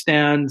 because it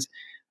stands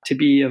to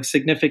be of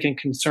significant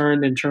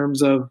concern in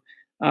terms of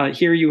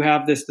here you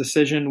have this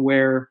decision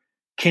where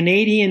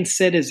Canadian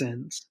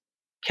citizens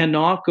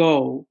cannot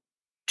go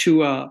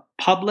to a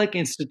public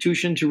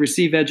institution to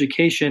receive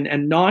education,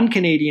 and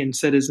non-Canadian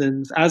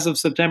citizens, as of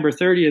September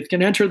 30th,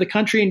 can enter the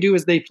country and do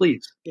as they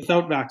please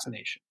without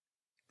vaccination.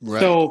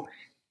 Right. So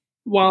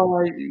while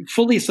I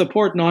fully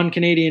support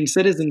non-Canadian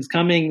citizens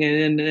coming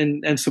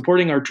and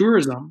supporting our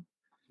tourism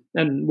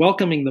and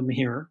welcoming them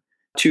here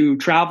to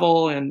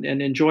travel and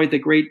enjoy the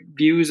great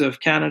views of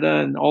Canada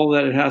and all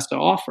that it has to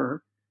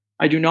offer,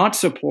 I do not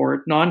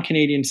support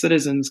non-Canadian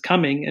citizens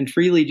coming and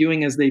freely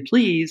doing as they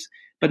please,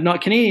 but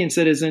not Canadian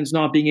citizens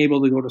not being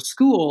able to go to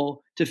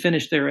school to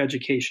finish their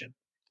education.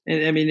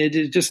 I mean,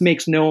 it just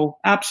makes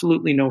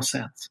absolutely no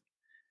sense.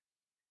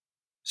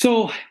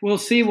 So we'll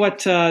see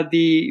what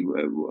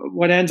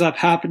ends up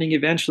happening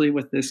eventually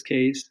with this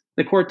case.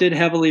 The court did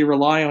heavily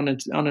rely on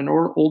an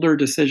older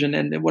decision,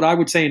 and what I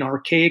would say an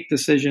archaic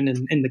decision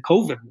in the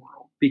COVID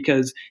world,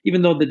 because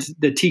even though the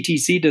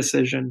TTC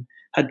decision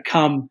had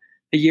come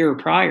a year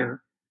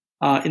prior.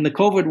 In the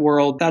COVID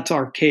world, that's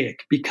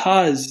archaic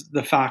because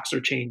the facts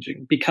are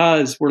changing,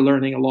 because we're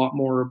learning a lot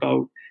more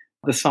about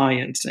the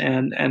science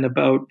and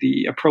about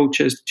the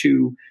approaches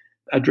to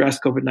address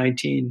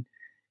COVID-19.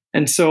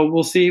 And so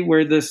we'll see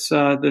where this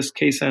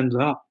case ends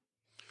up.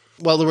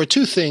 Well, there were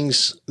two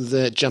things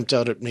that jumped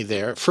out at me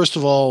there. First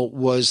of all,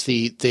 was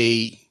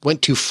they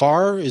went too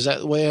far. Is that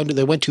the way I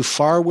they went too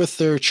far with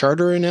their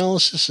charter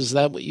analysis? Is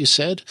that what you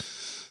said?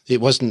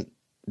 It wasn't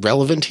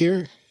relevant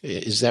here.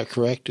 Is that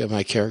correct? Am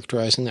I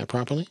characterizing that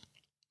properly?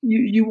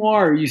 You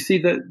are. You see,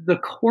 the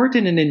court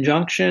in an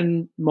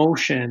injunction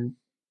motion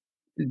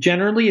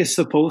generally is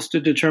supposed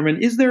to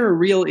determine, is there a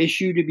real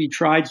issue to be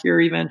tried here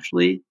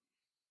eventually?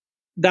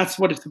 That's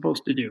what it's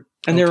supposed to do.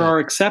 And there are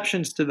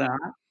exceptions to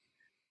that,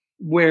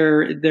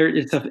 where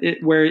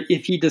where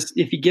if he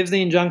gives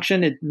the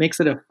injunction, it makes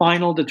it a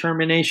final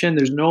determination.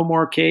 There's no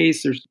more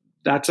case.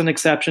 That's an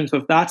exception. So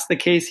if that's the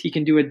case, he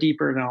can do a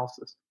deeper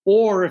analysis.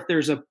 Or if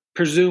there's a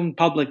presumed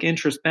public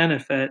interest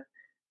benefit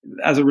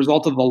as a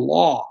result of the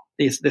law,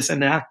 this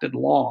enacted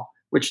law,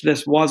 which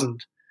this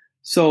wasn't.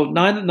 So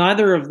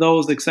neither of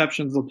those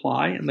exceptions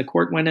apply. And the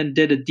court went and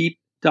did a deep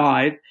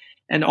dive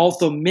and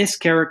also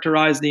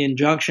mischaracterized the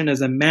injunction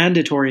as a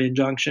mandatory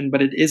injunction,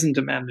 but it isn't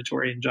a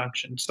mandatory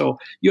injunction. So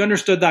you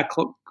understood that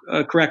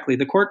correctly.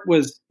 The court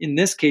in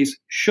this case,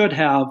 should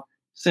have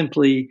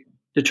simply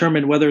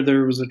determined whether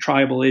there was a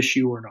triable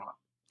issue or not.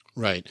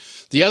 Right.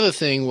 The other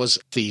thing was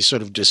the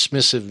sort of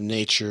dismissive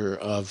nature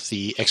of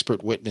the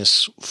expert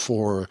witness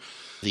for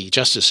the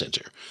Justice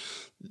Center,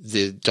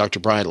 the Dr.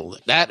 Bridle.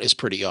 That is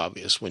pretty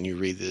obvious when you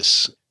read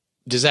this.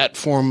 Does that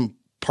form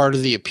part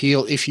of the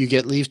appeal if you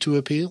get leave to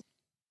appeal?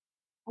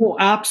 Oh,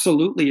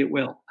 absolutely it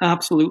will.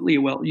 Absolutely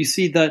it will. You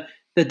see, the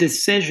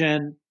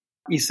decision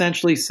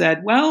essentially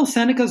said, well,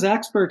 Seneca's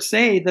experts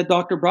say that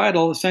Dr.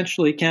 Bridle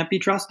essentially can't be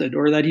trusted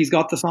or that he's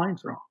got the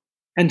science wrong.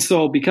 And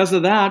so because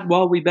of that,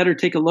 well, we better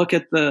take a look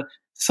at the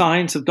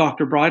science of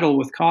Dr. Bridle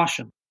with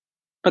caution.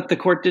 But the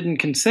court didn't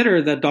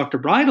consider that Dr.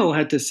 Bridle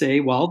had to say,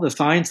 well, the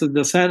science of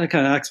the Seneca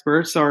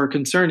experts are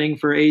concerning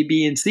for A,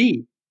 B, and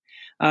C.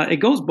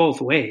 It goes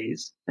both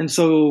ways. And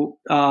so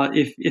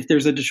if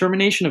there's a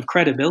determination of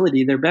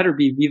credibility, there better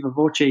be viva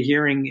voce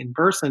hearing in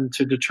person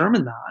to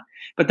determine that.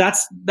 But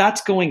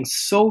that's going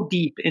so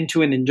deep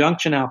into an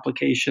injunction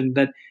application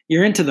that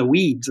you're into the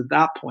weeds at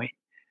that point.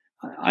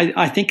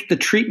 I think the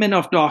treatment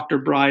of Dr.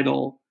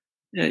 Bridle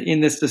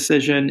in this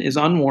decision is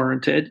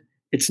unwarranted.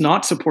 It's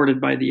not supported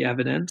by the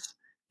evidence.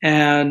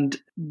 And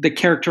the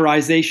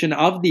characterization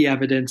of the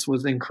evidence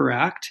was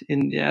incorrect,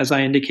 as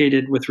I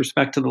indicated, with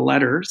respect to the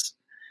letters.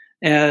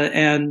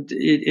 And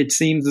it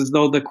seems as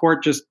though the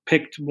court just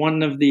picked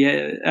one of the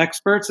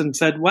experts and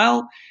said,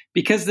 well,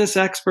 because this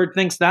expert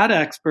thinks that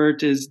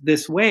expert is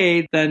this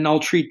way, then I'll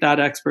treat that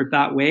expert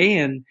that way,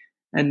 and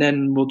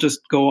then we'll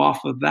just go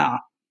off of that.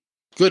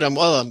 Good. I'm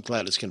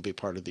glad it's going to be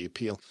part of the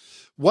appeal.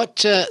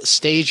 What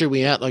stage are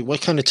we at? Like,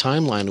 what kind of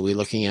timeline are we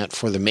looking at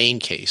for the main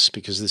case?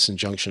 Because this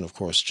injunction, of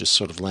course, just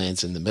sort of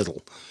lands in the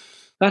middle.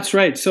 That's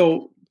right.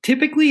 So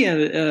typically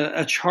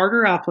a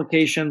charter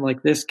application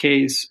like this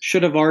case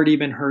should have already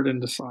been heard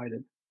and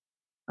decided.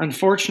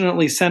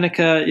 Unfortunately,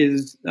 Seneca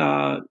is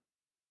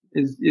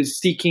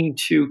seeking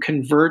to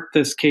convert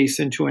this case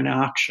into an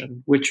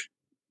action, which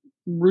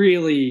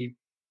really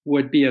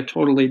would be a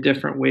totally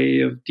different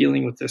way of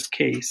dealing with this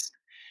case.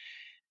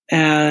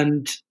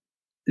 And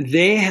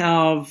they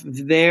have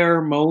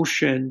their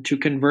motion to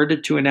convert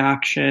it to an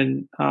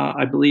action,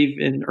 I believe,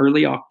 in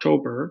early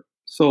October.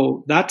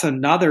 So that's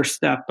another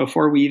step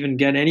before we even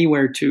get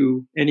anywhere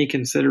to any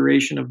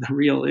consideration of the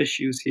real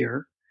issues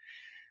here.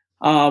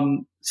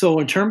 So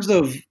in terms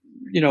of,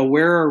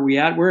 where are we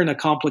at? We're in a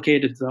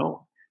complicated zone.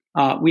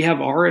 We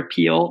have our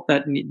appeal,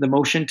 that the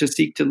motion to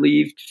seek to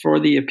leave for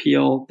the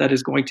appeal that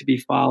is going to be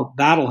filed.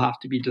 That'll have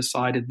to be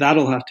decided.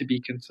 That'll have to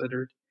be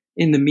considered.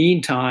 In the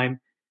meantime,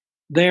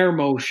 their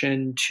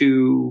motion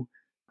to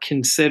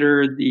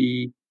consider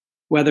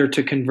whether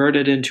to convert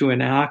it into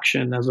an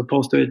action as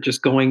opposed to it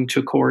just going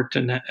to court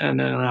and an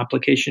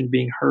application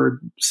being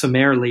heard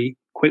summarily,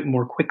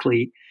 more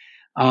quickly,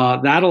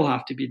 that'll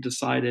have to be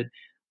decided.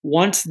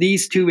 Once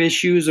these two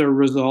issues are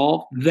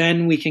resolved,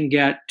 then we can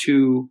get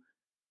to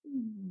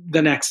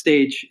the next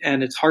stage.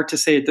 And it's hard to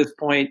say at this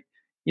point,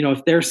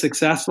 if they're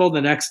successful,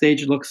 the next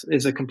stage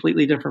is a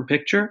completely different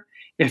picture.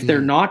 If they're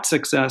not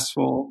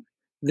successful,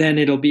 then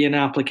it'll be an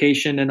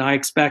application, and I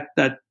expect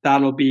that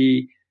that'll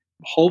be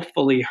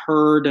hopefully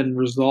heard and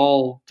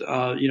resolved,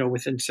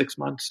 within 6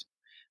 months,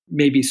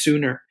 maybe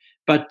sooner.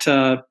 But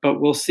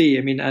we'll see.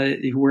 I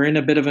mean, we're in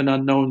a bit of an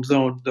unknown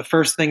zone. The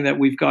first thing that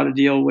we've got to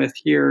deal with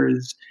here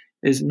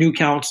is new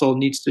counsel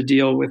needs to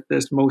deal with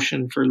this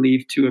motion for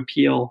leave to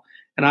appeal,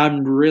 and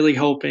I'm really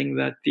hoping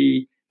that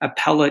the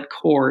appellate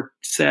court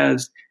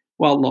says,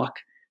 well, look,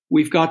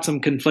 we've got some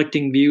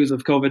conflicting views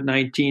of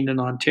COVID-19 in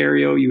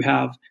Ontario. You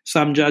have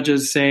some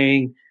judges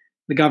saying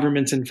the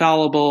government's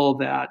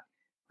infallible,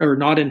 or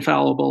not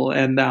infallible,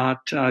 and that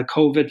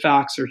COVID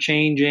facts are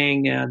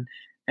changing, and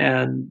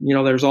And,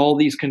 there's all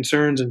these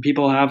concerns and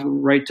people have the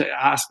right to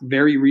ask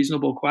very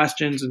reasonable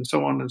questions and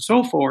so on and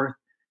so forth.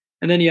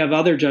 And then you have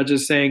other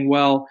judges saying,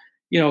 well,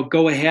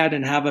 go ahead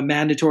and have a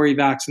mandatory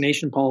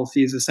vaccination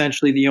policy is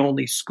essentially the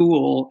only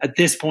school at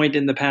this point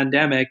in the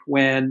pandemic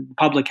when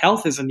public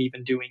health isn't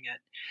even doing it.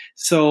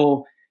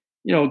 So,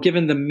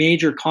 given the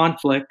major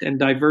conflict and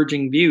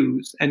diverging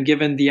views, and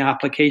given the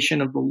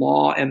application of the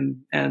law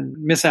and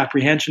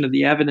misapprehension of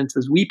the evidence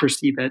as we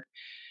perceive it,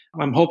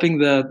 I'm hoping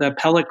the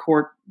appellate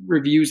court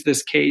reviews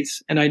this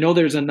case. And I know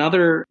there's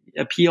another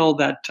appeal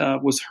that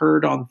was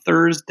heard on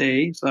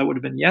Thursday, so that would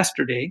have been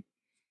yesterday,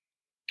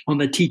 on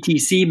the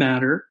TTC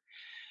matter.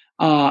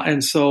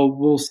 And so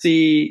we'll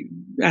see,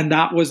 and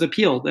that was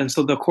appealed. And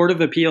so the Court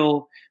of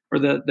Appeal, or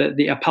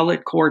the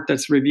appellate court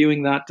that's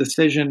reviewing that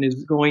decision,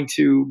 is going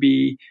to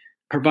be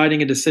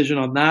providing a decision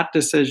on that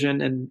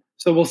decision. And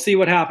so we'll see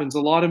what happens. A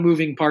lot of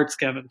moving parts,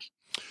 Kevin.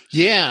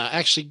 Yeah,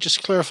 actually,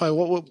 just clarify,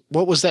 what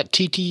was that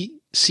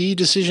TTC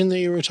decision that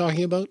you were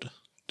talking about?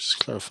 Just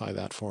clarify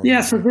that for me.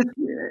 Yeah, so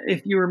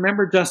if you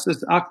remember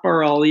Justice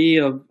Akbar Ali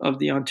of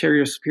the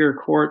Ontario Superior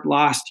Court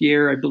last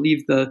year, I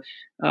believe there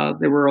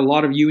were a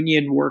lot of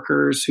union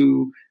workers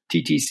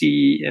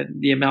TTC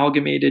and the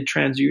amalgamated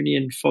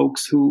TransUnion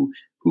folks who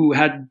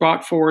had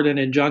brought forward an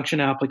injunction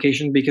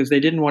application because they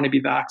didn't want to be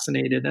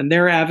vaccinated. And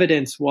their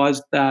evidence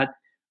was that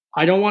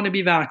I don't want to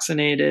be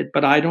vaccinated,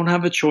 but I don't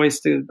have a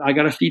choice I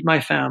got to feed my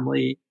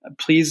family.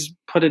 Please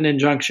put an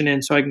injunction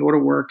in so I can go to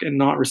work and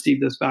not receive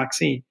this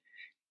vaccine.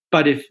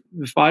 But if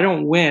I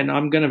don't win,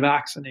 I'm going to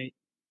vaccinate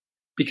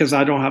because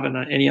I don't have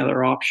any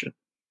other option.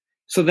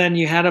 So then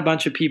you had a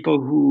bunch of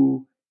people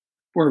who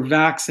were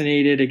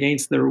vaccinated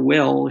against their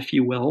will, if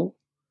you will,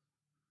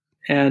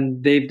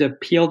 and they've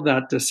appealed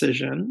that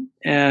decision.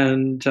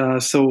 And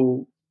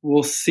so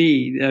we'll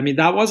see. I mean,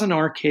 that wasn't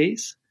our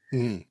case,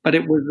 but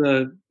it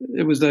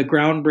was a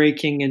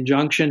groundbreaking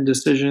injunction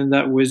decision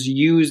that was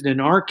used in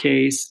our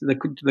case.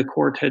 The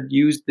court had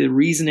used the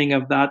reasoning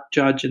of that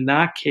judge in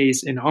that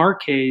case, in our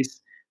case,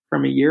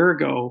 from a year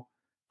ago,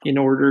 in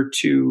order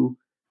to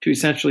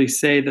essentially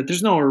say that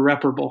there's no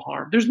irreparable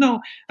harm. There's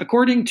no,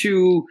 according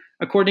to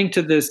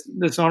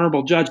this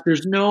honorable judge,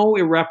 there's no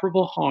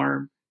irreparable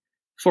harm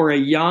for a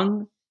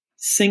young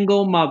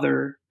single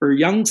mother or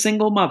young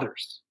single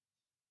mothers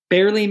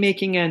barely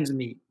making ends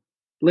meet,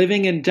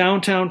 living in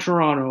downtown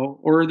Toronto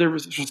or the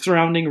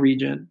surrounding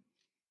region,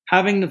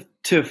 having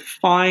to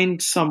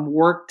find some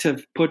work to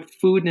put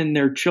food in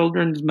their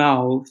children's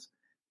mouths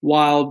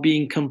while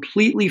being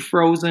completely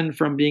frozen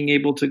from being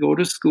able to go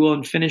to school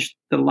and finish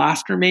the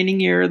last remaining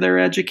year of their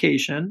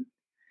education,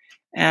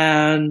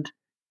 and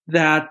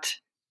that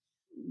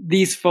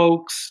these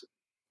folks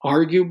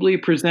arguably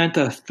present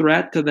a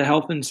threat to the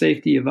health and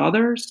safety of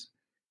others,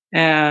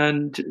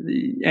 and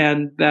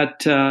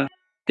that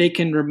they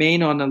can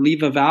remain on a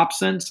leave of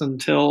absence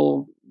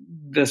until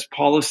this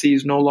policy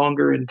is no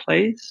longer in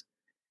place.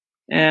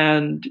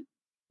 And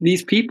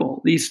these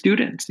people, these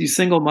students, these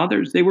single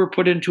mothers, they were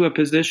put into a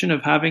position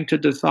of having to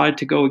decide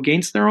to go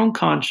against their own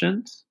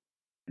conscience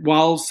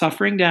while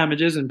suffering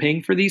damages and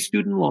paying for these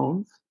student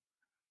loans,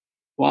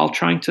 while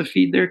trying to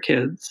feed their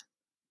kids,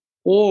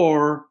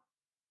 or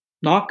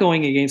not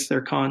going against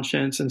their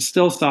conscience and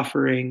still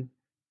suffering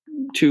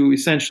to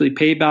essentially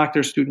pay back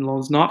their student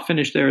loans, not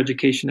finish their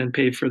education, and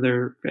pay for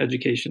their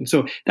education.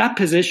 So that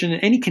position,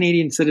 any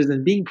Canadian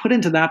citizen being put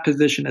into that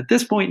position at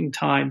this point in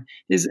time,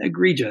 is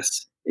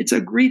egregious. It's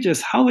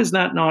egregious. How is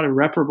that not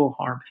irreparable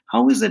harm?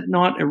 How is it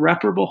not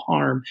irreparable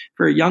harm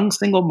for a young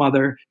single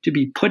mother to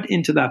be put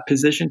into that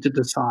position to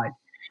decide?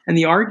 And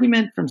the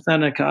argument from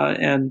Seneca,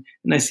 and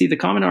I see the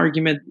common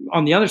argument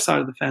on the other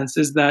side of the fence,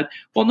 is that,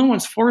 well, no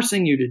one's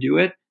forcing you to do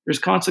it. There's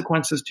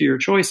consequences to your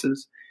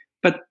choices.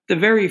 But the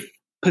very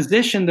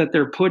position that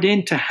they're put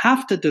in to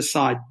have to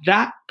decide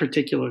that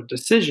particular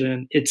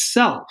decision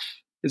itself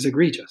is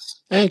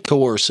egregious. And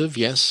coercive,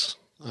 yes.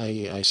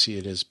 I see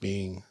it as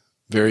being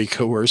very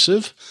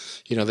coercive.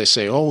 They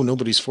say, oh,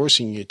 nobody's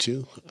forcing you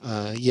to.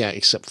 Yeah,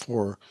 except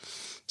for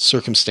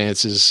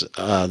circumstances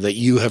that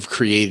you have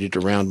created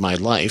around my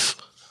life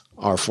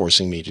are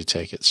forcing me to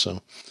take it.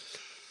 So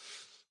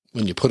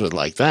when you put it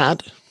like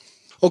that.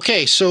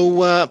 Okay,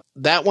 so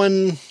that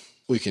one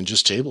we can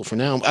just table for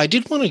now. I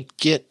did want to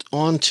get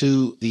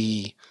onto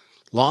the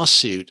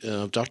lawsuit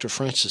of Dr.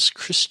 Francis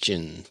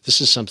Christian. This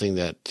is something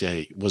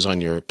that was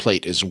on your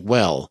plate as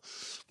well.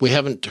 We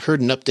haven't heard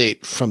an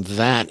update from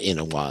that in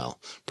a while.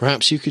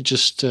 Perhaps you could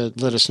just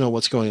let us know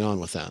what's going on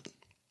with that.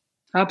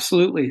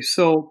 Absolutely.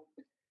 So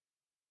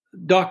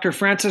Dr.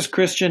 Francis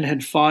Christian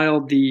had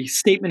filed the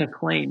statement of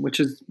claim, which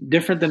is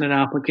different than an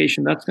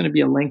application. That's going to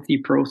be a lengthy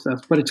process,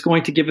 but it's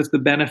going to give us the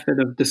benefit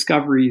of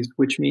discoveries,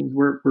 which means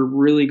we're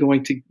really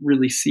going to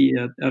really see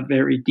a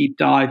very deep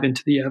dive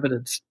into the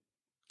evidence.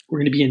 We're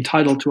going to be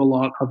entitled to a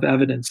lot of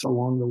evidence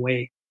along the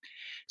way.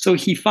 So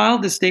he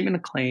filed the statement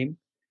of claim.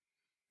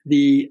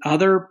 The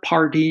other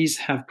parties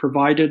have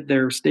provided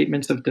their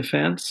statements of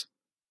defense.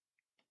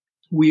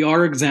 We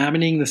are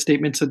examining the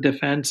statements of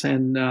defense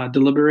and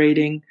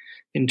deliberating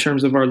in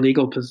terms of our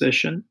legal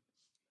position.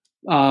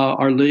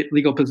 Our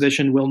legal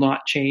position will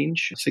not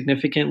change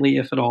significantly,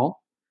 if at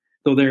all,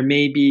 though there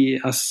may be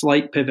a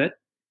slight pivot.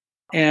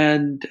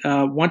 And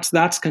once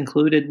that's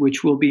concluded,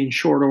 which will be in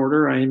short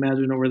order, I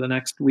imagine over the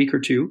next week or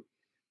two,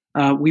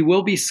 we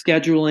will be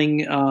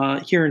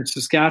scheduling here in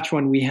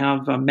Saskatchewan. We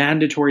have a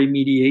mandatory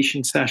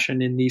mediation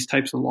session in these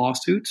types of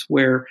lawsuits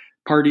where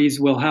parties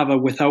will have a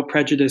without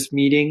prejudice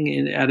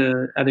meeting at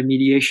a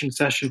mediation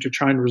session to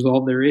try and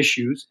resolve their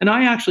issues. And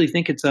I actually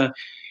think it's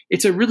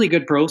a really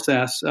good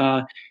process.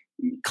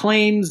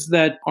 Claims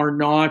that are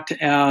not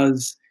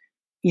as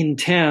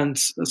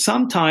intense,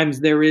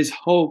 sometimes there is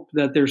hope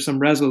that there's some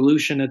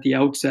resolution at the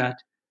outset.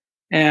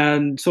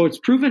 And so it's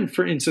proven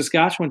in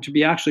Saskatchewan to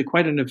be actually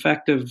quite an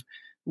effective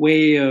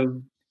way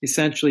of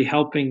essentially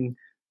helping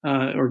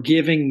or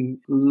giving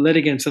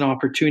litigants an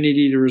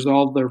opportunity to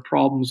resolve their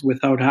problems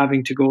without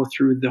having to go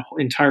through the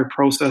entire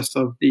process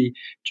of the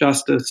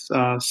justice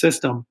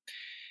system.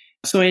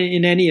 So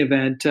in any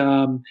event,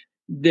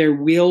 there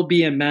will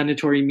be a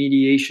mandatory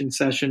mediation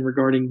session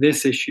regarding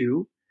this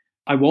issue.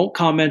 I won't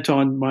comment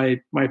on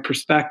my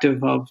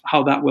perspective of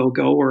how that will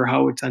go or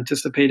how it's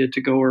anticipated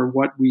to go or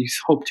what we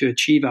hope to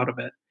achieve out of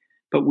it.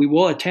 But we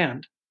will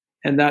attend,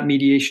 and that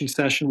mediation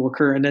session will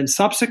occur. And then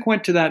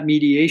subsequent to that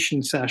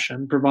mediation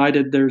session,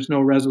 provided there's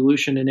no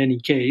resolution in any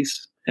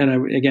case, and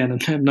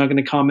I'm not going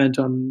to comment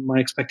on my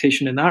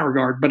expectation in that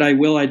regard, but I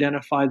will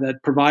identify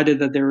that provided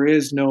that there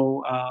is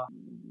no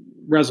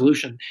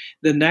resolution,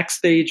 the next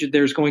stage,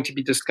 there's going to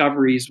be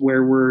discoveries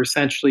where we're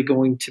essentially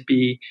going to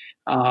be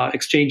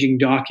exchanging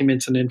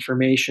documents and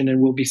information,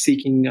 and we'll be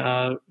seeking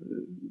the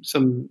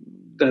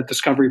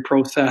discovery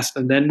process,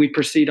 and then we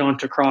proceed on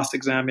to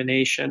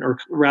cross-examination, or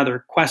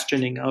rather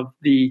questioning of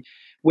the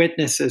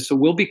witnesses. So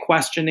we'll be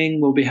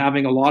questioning, we'll be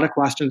having a lot of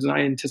questions, and I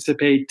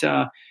anticipate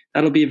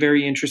that'll be a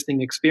very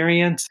interesting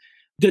experience.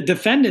 The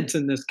defendants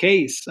in this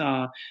case,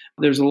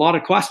 there's a lot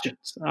of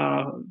questions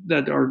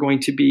that are going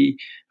to be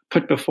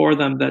put before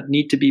them that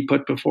need to be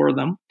put before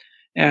them.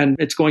 And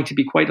it's going to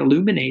be quite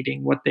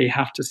illuminating what they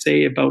have to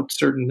say about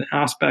certain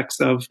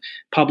aspects of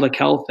public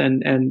health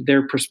and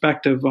their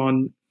perspective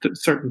on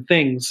certain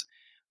things.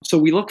 So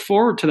we look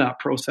forward to that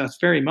process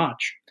very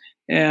much.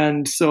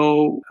 And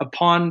so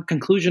upon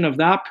conclusion of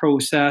that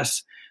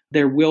process,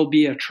 there will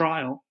be a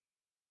trial.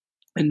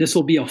 And this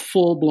will be a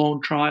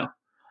full-blown trial.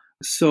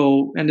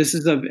 So, and this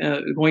is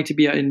going to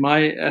be, in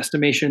my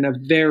estimation, a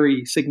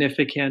very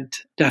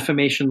significant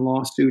defamation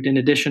lawsuit in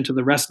addition to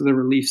the rest of the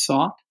relief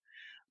sought.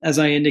 As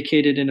I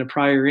indicated in a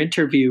prior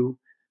interview,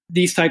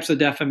 these types of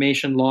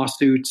defamation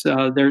lawsuits,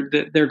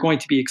 they're going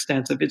to be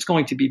extensive. It's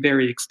going to be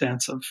very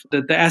extensive.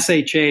 The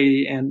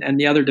SHA and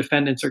the other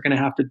defendants are going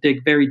to have to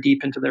dig very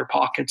deep into their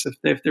pockets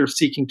if they're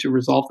seeking to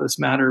resolve this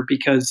matter,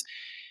 because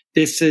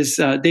this is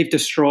they've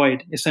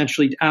destroyed,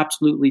 essentially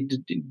absolutely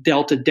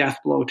dealt a death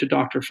blow to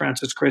Dr.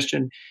 Francis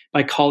Christian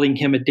by calling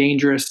him a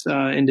dangerous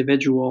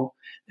individual.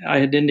 I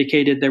had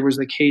indicated there was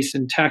a case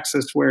in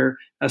Texas where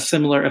a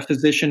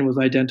physician was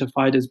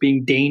identified as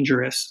being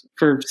dangerous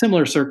for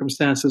similar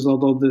circumstances,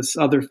 although this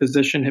other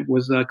physician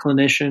was a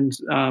clinician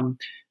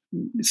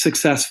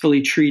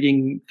successfully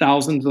treating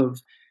thousands of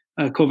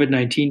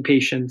COVID-19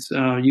 patients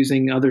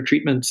using other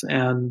treatments,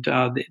 and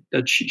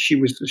that she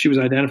was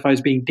identified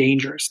as being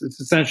dangerous.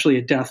 It's essentially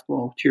a death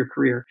blow to your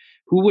career.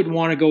 Who would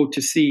want to go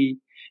to see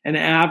an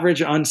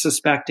average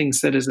unsuspecting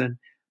citizen?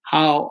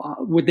 How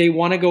would they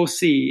want to go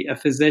see a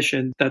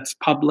physician that's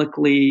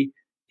publicly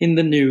in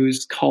the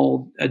news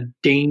called a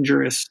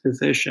dangerous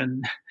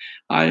physician?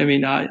 I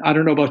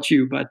don't know about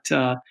you, but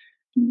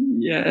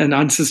an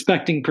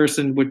unsuspecting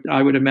person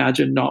I would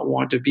imagine, not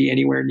want to be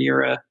anywhere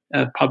near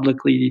a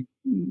publicly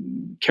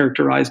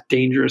characterized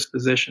dangerous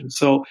physician.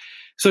 So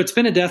it's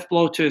been a death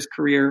blow to his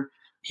career.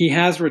 He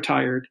has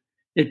retired.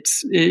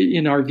 It's,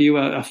 in our view,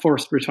 a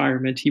forced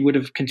retirement. He would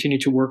have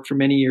continued to work for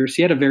many years.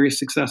 He had a very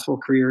successful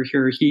career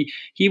here.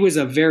 He was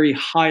a very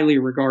highly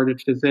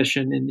regarded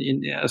physician,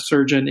 a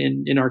surgeon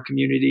in our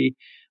community,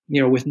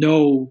 with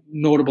no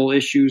notable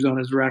issues on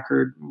his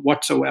record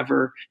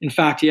whatsoever. In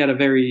fact, he had a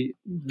very,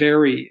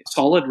 very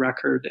solid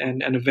record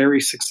and a very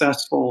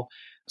successful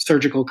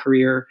surgical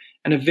career,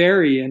 and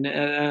and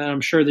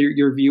I'm sure that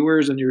your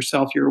viewers and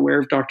yourself, you're aware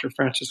of Dr.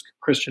 Francis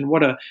Christian.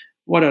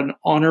 What an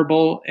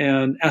honorable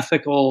and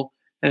ethical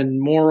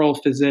and moral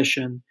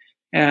physician.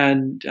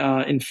 And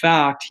in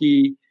fact,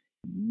 he,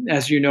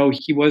 as you know,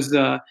 he was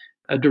a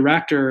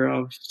director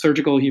of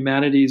surgical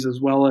humanities, as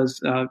well as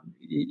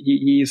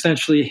he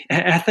essentially,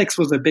 ethics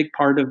was a big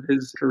part of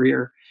his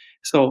career.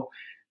 So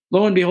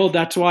lo and behold,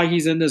 that's why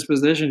he's in this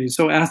position. He's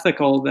so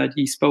ethical that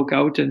he spoke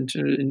out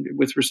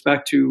with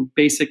respect to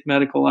basic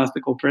medical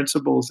ethical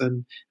principles,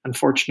 and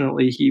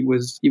unfortunately, he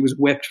was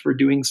whipped for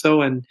doing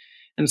so.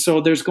 And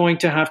so there's going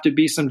to have to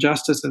be some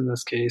justice in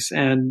this case,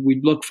 and we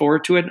look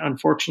forward to it.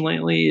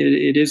 Unfortunately,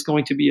 it is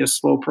going to be a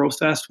slow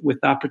process with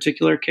that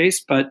particular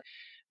case, but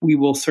we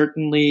will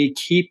certainly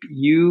keep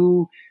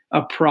you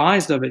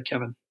apprised of it,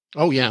 Kevin.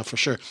 Oh, yeah, for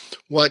sure.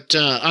 What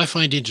I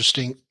find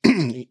interesting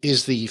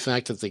is the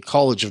fact that the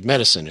College of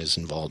Medicine is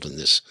involved in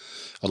this,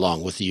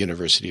 along with the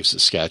University of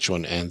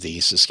Saskatchewan and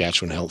the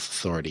Saskatchewan Health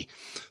Authority.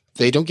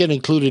 They don't get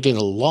included in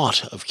a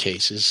lot of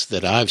cases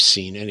that I've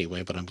seen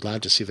anyway, but I'm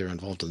glad to see they're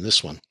involved in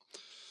this one.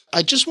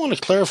 I just want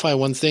to clarify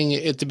one thing.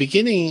 At the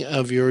beginning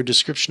of your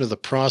description of the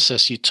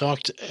process, you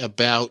talked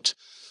about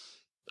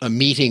a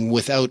meeting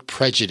without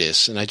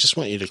prejudice. And I just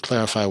want you to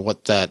clarify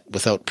what that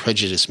without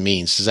prejudice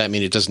means. Does that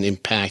mean it doesn't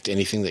impact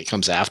anything that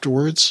comes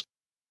afterwards?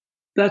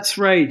 That's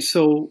right.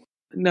 So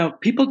now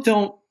people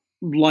don't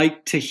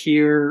like to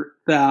hear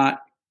that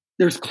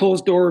there's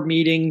closed door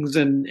meetings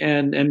and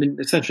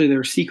essentially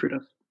they're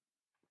secretive.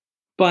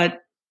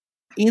 But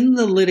in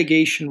the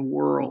litigation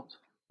world,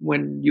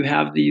 when you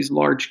have these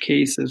large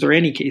cases, or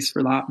any case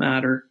for that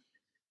matter,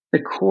 the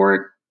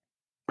court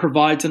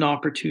provides an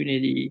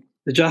opportunity,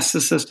 the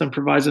justice system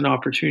provides an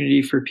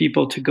opportunity for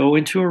people to go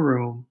into a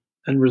room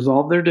and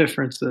resolve their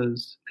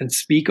differences and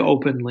speak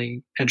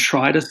openly and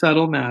try to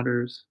settle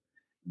matters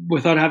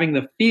without having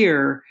the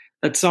fear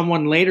that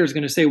someone later is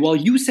going to say, well,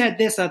 you said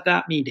this at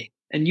that meeting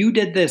and you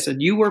did this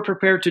and you were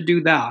prepared to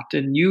do that.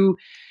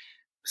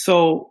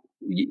 So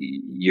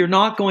you're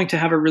not going to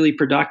have a really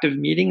productive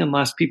meeting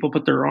unless people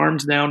put their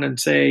arms down and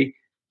say,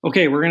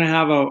 okay, we're going to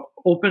have an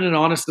open and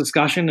honest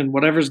discussion, and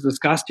whatever's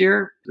discussed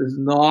here is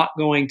not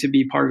going to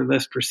be part of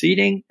this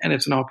proceeding, and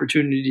it's an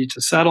opportunity to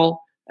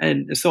settle.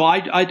 And so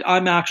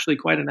I'm actually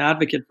quite an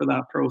advocate for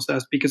that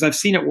process because I've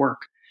seen it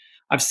work.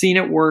 I've seen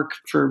it work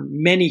for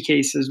many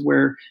cases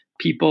where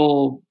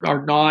people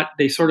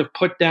they sort of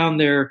put down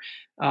their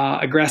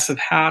aggressive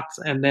hats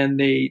and then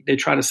they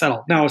try to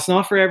settle. Now, it's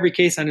not for every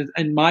case, and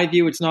in my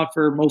view, it's not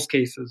for most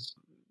cases.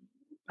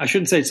 I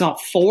shouldn't say it's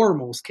not for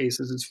most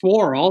cases, it's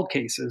for all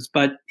cases,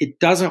 but it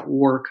doesn't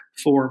work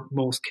for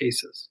most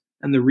cases.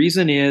 And the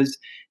reason is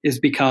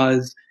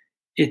because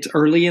it's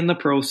early in the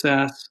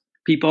process.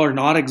 People are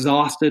not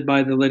exhausted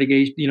by the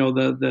litigation,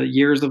 the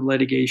years of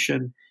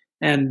litigation,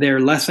 and they're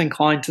less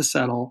inclined to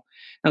settle.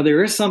 Now,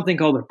 there is something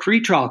called a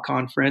pretrial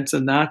conference,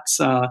 and that's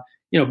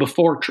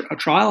before a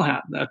trial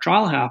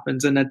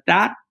happens, and at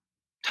that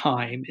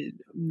time,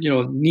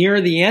 near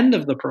the end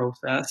of the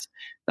process,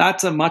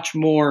 that's a much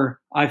more,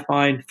 I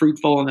find,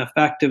 fruitful and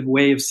effective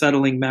way of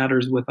settling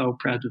matters without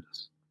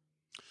prejudice.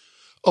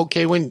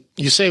 Okay, when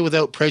you say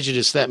without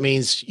prejudice, that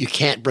means you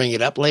can't bring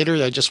it up later.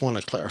 I just want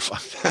to clarify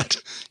that.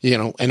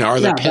 And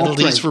are there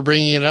penalties for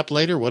bringing it up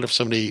later? What if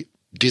somebody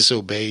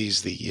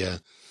disobeys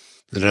the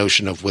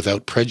notion of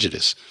without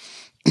prejudice?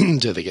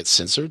 Do they get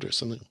censored or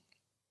something?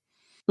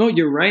 No,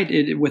 you're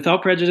right.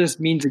 Without prejudice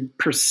means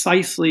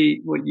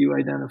precisely what you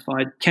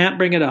identified. Can't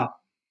bring it up.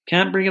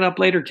 Can't bring it up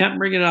later. Can't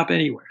bring it up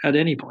anywhere at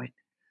any point.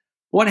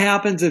 What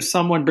happens if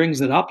someone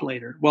brings it up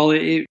later? Well,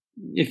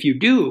 if you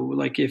do,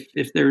 like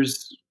if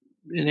there's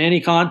in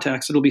any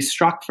context, it'll be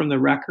struck from the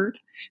record.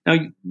 Now,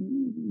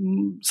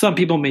 some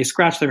people may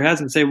scratch their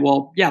heads and say,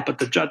 well, yeah, but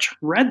the judge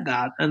read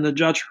that and the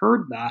judge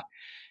heard that.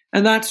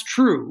 And that's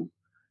true.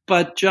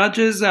 But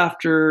judges,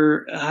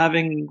 after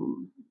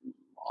having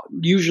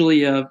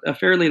usually a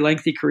fairly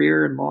lengthy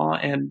career in law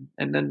and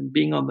then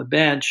being on the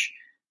bench,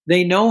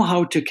 they know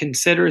how to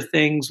consider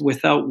things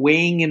without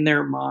weighing in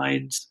their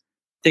minds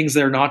things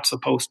they're not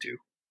supposed to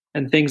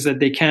and things that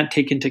they can't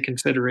take into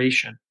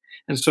consideration.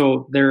 And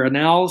so their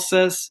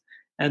analysis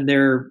and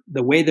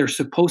the way they're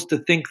supposed to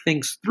think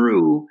things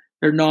through,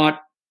 they're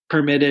not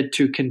permitted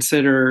to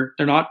consider,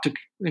 they're not to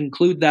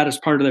include that as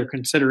part of their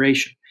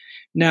consideration.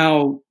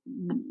 Now,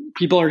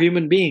 people are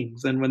human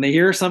beings, and when they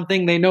hear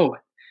something, they know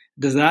it.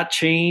 Does that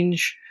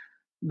change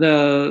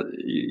the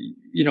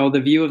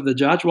view of the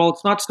judge? Well,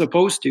 it's not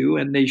supposed to,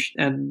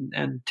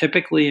 and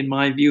typically, in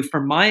my view,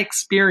 from my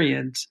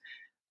experience,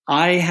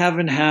 I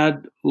haven't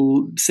had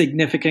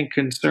significant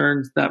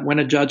concerns that when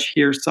a judge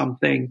hears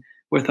something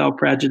without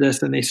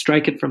prejudice and they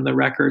strike it from the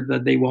record,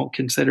 that they won't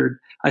consider.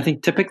 I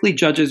think typically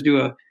judges do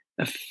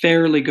a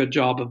fairly good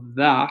job of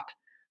that,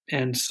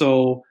 and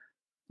so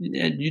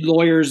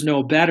lawyers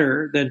know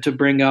better than to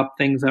bring up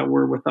things that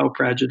were without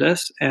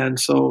prejudice, and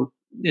so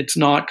it's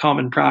not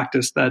common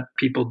practice that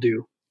people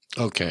do.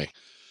 Okay.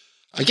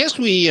 I guess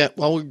we're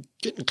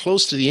getting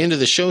close to the end of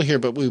the show here,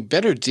 but we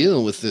better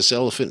deal with this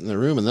elephant in the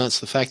room, and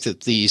that's the fact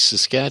that the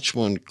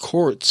Saskatchewan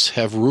courts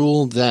have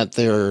ruled that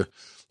their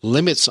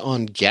limits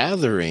on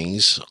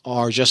gatherings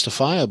are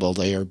justifiable.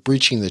 They are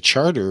breaching the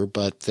charter,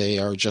 but they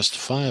are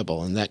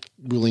justifiable, and that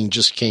ruling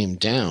just came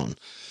down.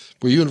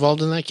 Were you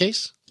involved in that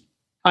case?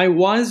 I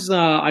was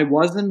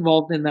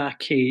involved in that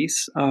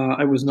case.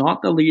 I was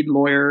not the lead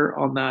lawyer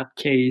on that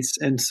case,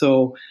 and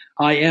so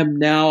I am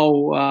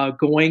now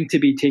going to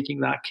be taking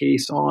that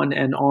case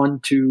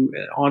onward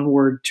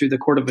to the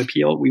Court of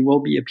Appeal. We will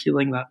be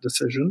appealing that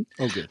decision.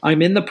 Okay.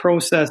 I'm in the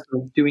process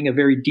of doing a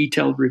very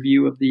detailed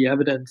review of the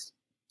evidence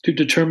to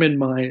determine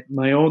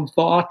my own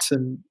thoughts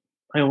and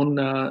my own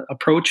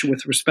approach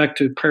with respect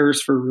to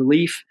prayers for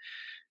relief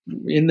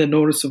in the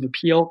notice of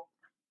appeal.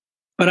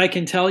 But I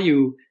can tell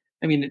you,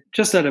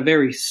 just at a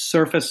very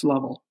surface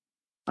level,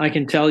 I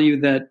can tell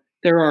you that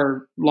there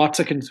are lots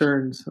of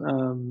concerns.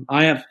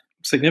 I have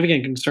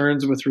significant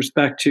concerns with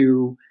respect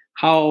to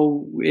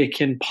how it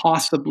can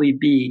possibly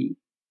be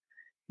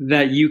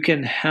that you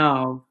can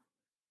have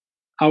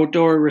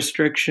outdoor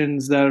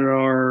restrictions that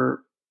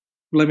are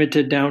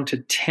limited down to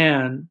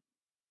 10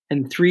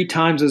 and 3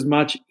 times as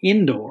much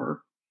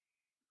indoor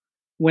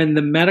when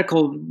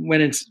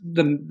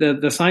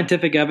the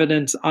scientific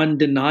evidence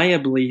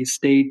undeniably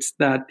states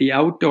that the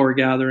outdoor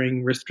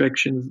gathering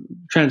restrictions,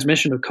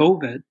 transmission of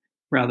COVID,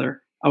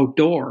 rather,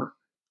 outdoor,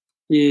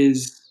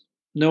 is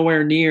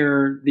nowhere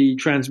near the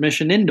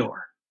transmission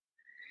indoor.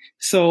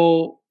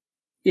 So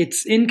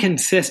it's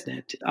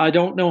inconsistent. I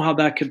don't know how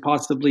that could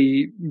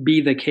possibly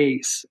be the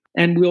case.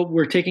 And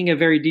we're taking a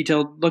very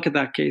detailed look at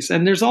that case.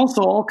 And there's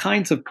also all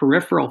kinds of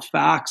peripheral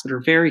facts that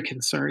are very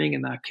concerning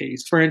in that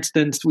case. For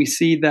instance, we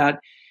see that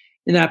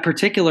in that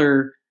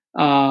particular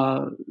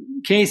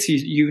case,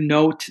 you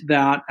note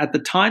that at the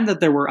time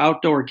that there were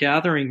outdoor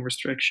gathering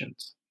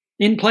restrictions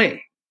in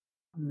play,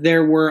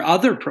 there were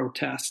other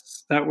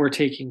protests that were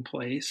taking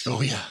place.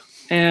 Oh, yeah.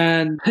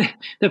 And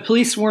the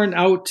police weren't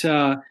out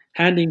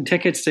handing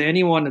tickets to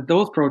anyone at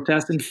those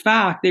protests. In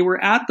fact, they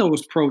were at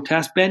those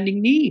protests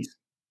bending knees.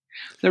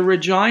 The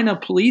Regina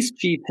police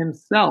chief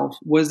himself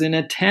was in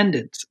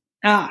attendance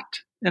at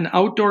an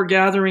outdoor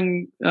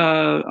gathering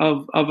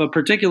of a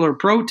particular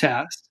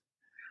protest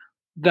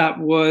that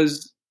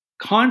was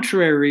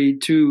contrary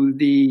to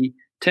the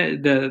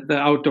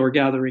outdoor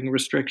gathering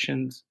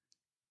restrictions.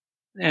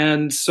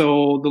 And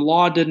so the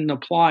law didn't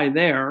apply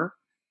there,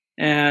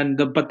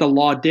 but the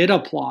law did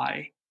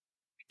apply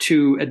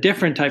to a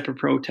different type of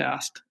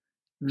protest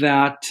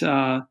that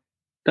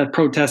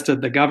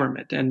protested the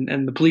government.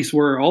 And the police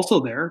were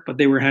also there, but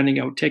they were handing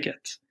out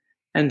tickets.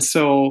 And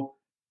so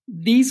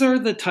these are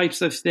the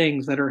types of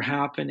things that are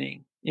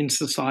happening in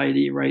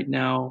society right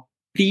now.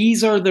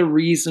 These are the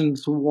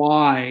reasons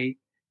why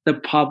the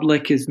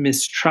public is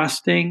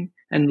mistrusting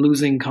and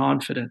losing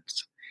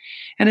confidence.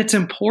 And it's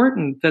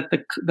important that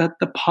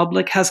the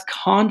public has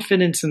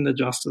confidence in the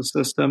justice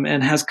system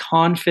and has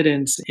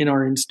confidence in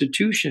our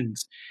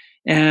institutions.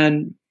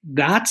 And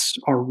that's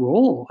our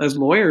role as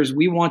lawyers.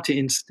 We want to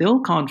instill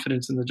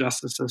confidence in the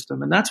justice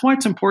system. And that's why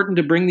it's important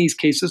to bring these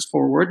cases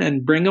forward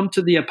and bring them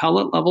to the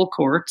appellate level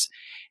courts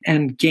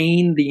and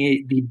gain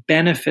the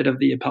benefit of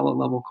the appellate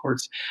level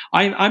courts.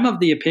 I'm of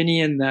the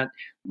opinion that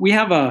we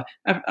have a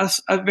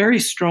very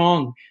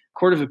strong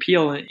Court of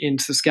Appeal in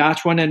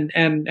Saskatchewan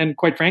and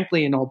quite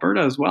frankly in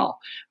Alberta as well.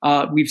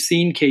 We've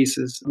seen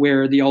cases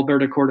where the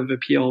Alberta Court of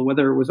Appeal,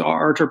 whether it was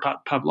Artur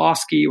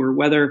Pawlowski or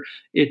whether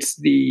it's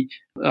the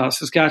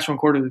Saskatchewan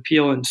Court of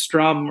Appeal in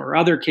Strum or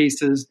other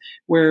cases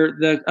where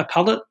the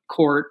appellate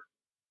court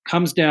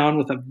comes down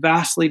with a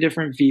vastly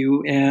different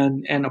view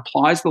and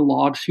applies the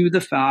law to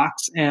the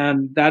facts,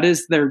 and that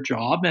is their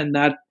job. And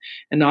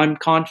I'm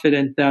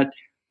confident that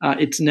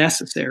it's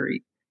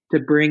necessary to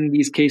bring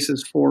these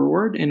cases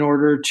forward in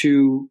order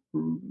to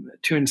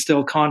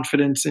instill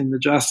confidence in the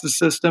justice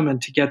system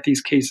and to get these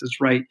cases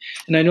right.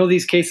 And I know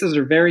these cases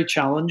are very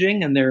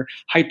challenging and they're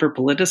hyper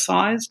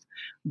politicized,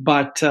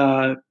 but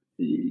the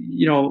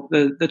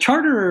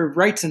Charter of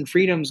Rights and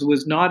Freedoms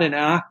was not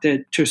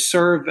enacted to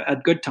serve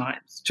at good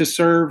times, to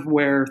serve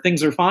where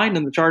things are fine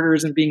and the charter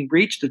isn't being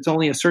breached. It's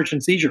only a search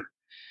and seizure.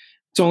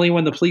 It's only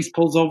when the police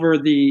pulls over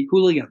the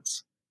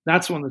hooligans.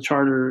 That's when the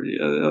charter.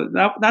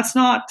 That's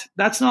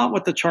not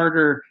what the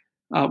charter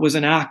was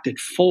enacted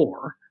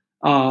for.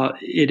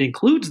 It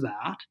includes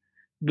that,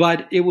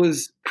 but it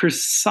was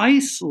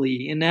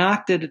precisely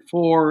enacted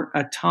for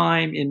a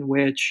time in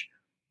which,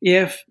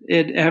 if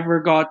it ever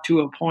got to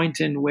a point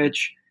in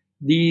which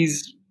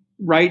these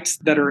rights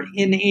that are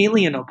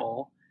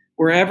inalienable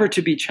were ever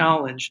to be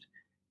challenged,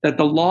 that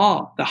the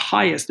law, the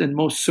highest and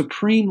most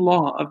supreme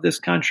law of this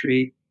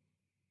country,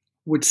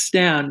 would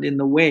stand in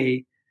the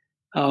way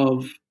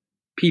of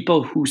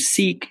people who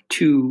seek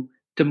to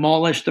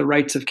demolish the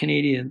rights of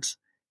Canadians.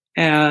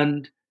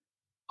 And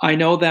I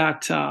know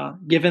that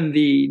given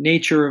the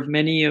nature of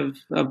many of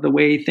the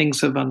way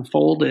things have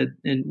unfolded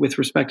with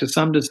respect to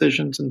some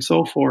decisions and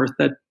so forth,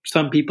 that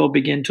some people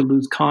begin to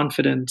lose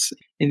confidence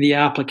in the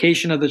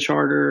application of the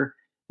charter.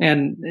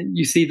 And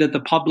you see that the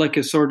public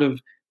is sort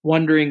of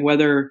wondering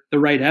whether the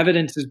right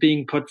evidence is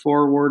being put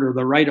forward or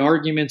the right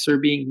arguments are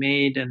being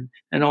made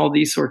and all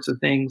these sorts of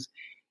things.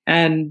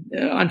 And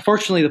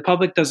unfortunately, the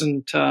public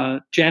doesn't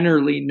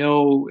generally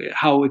know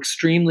how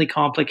extremely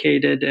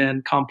complicated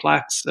and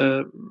complex,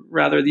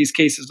 these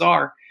cases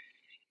are.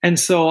 And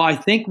so I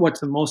think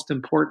what's the most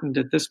important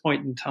at this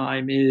point in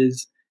time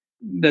is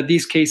that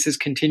these cases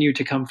continue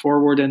to come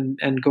forward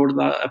and go to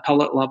the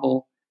appellate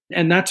level.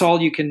 And that's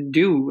all you can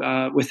do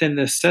within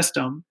this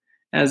system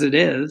as it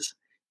is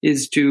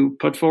to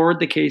put forward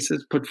the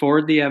cases, put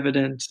forward the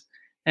evidence.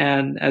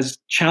 And as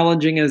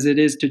challenging as it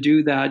is to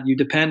do that, you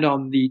depend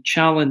on the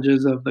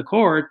challenges of the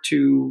court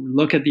to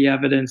look at the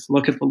evidence,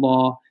 look at the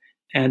law,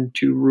 and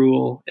to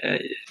rule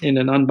in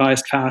an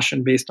unbiased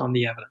fashion based on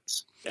the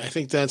evidence. I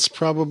think that's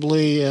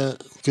probably a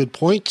good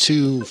point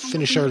to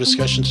finish our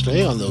discussion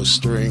today on those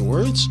stirring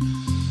words.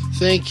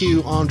 Thank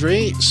you,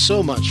 Andre,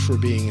 so much for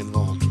being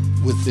involved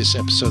with this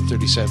episode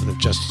 37 of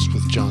Justice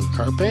with John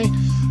Carpe,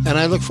 and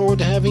I look forward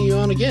to having you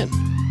on again.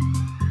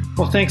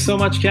 Well, thanks so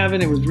much,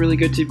 Kevin. It was really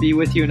good to be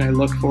with you, and I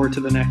look forward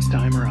to the next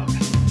time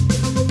around.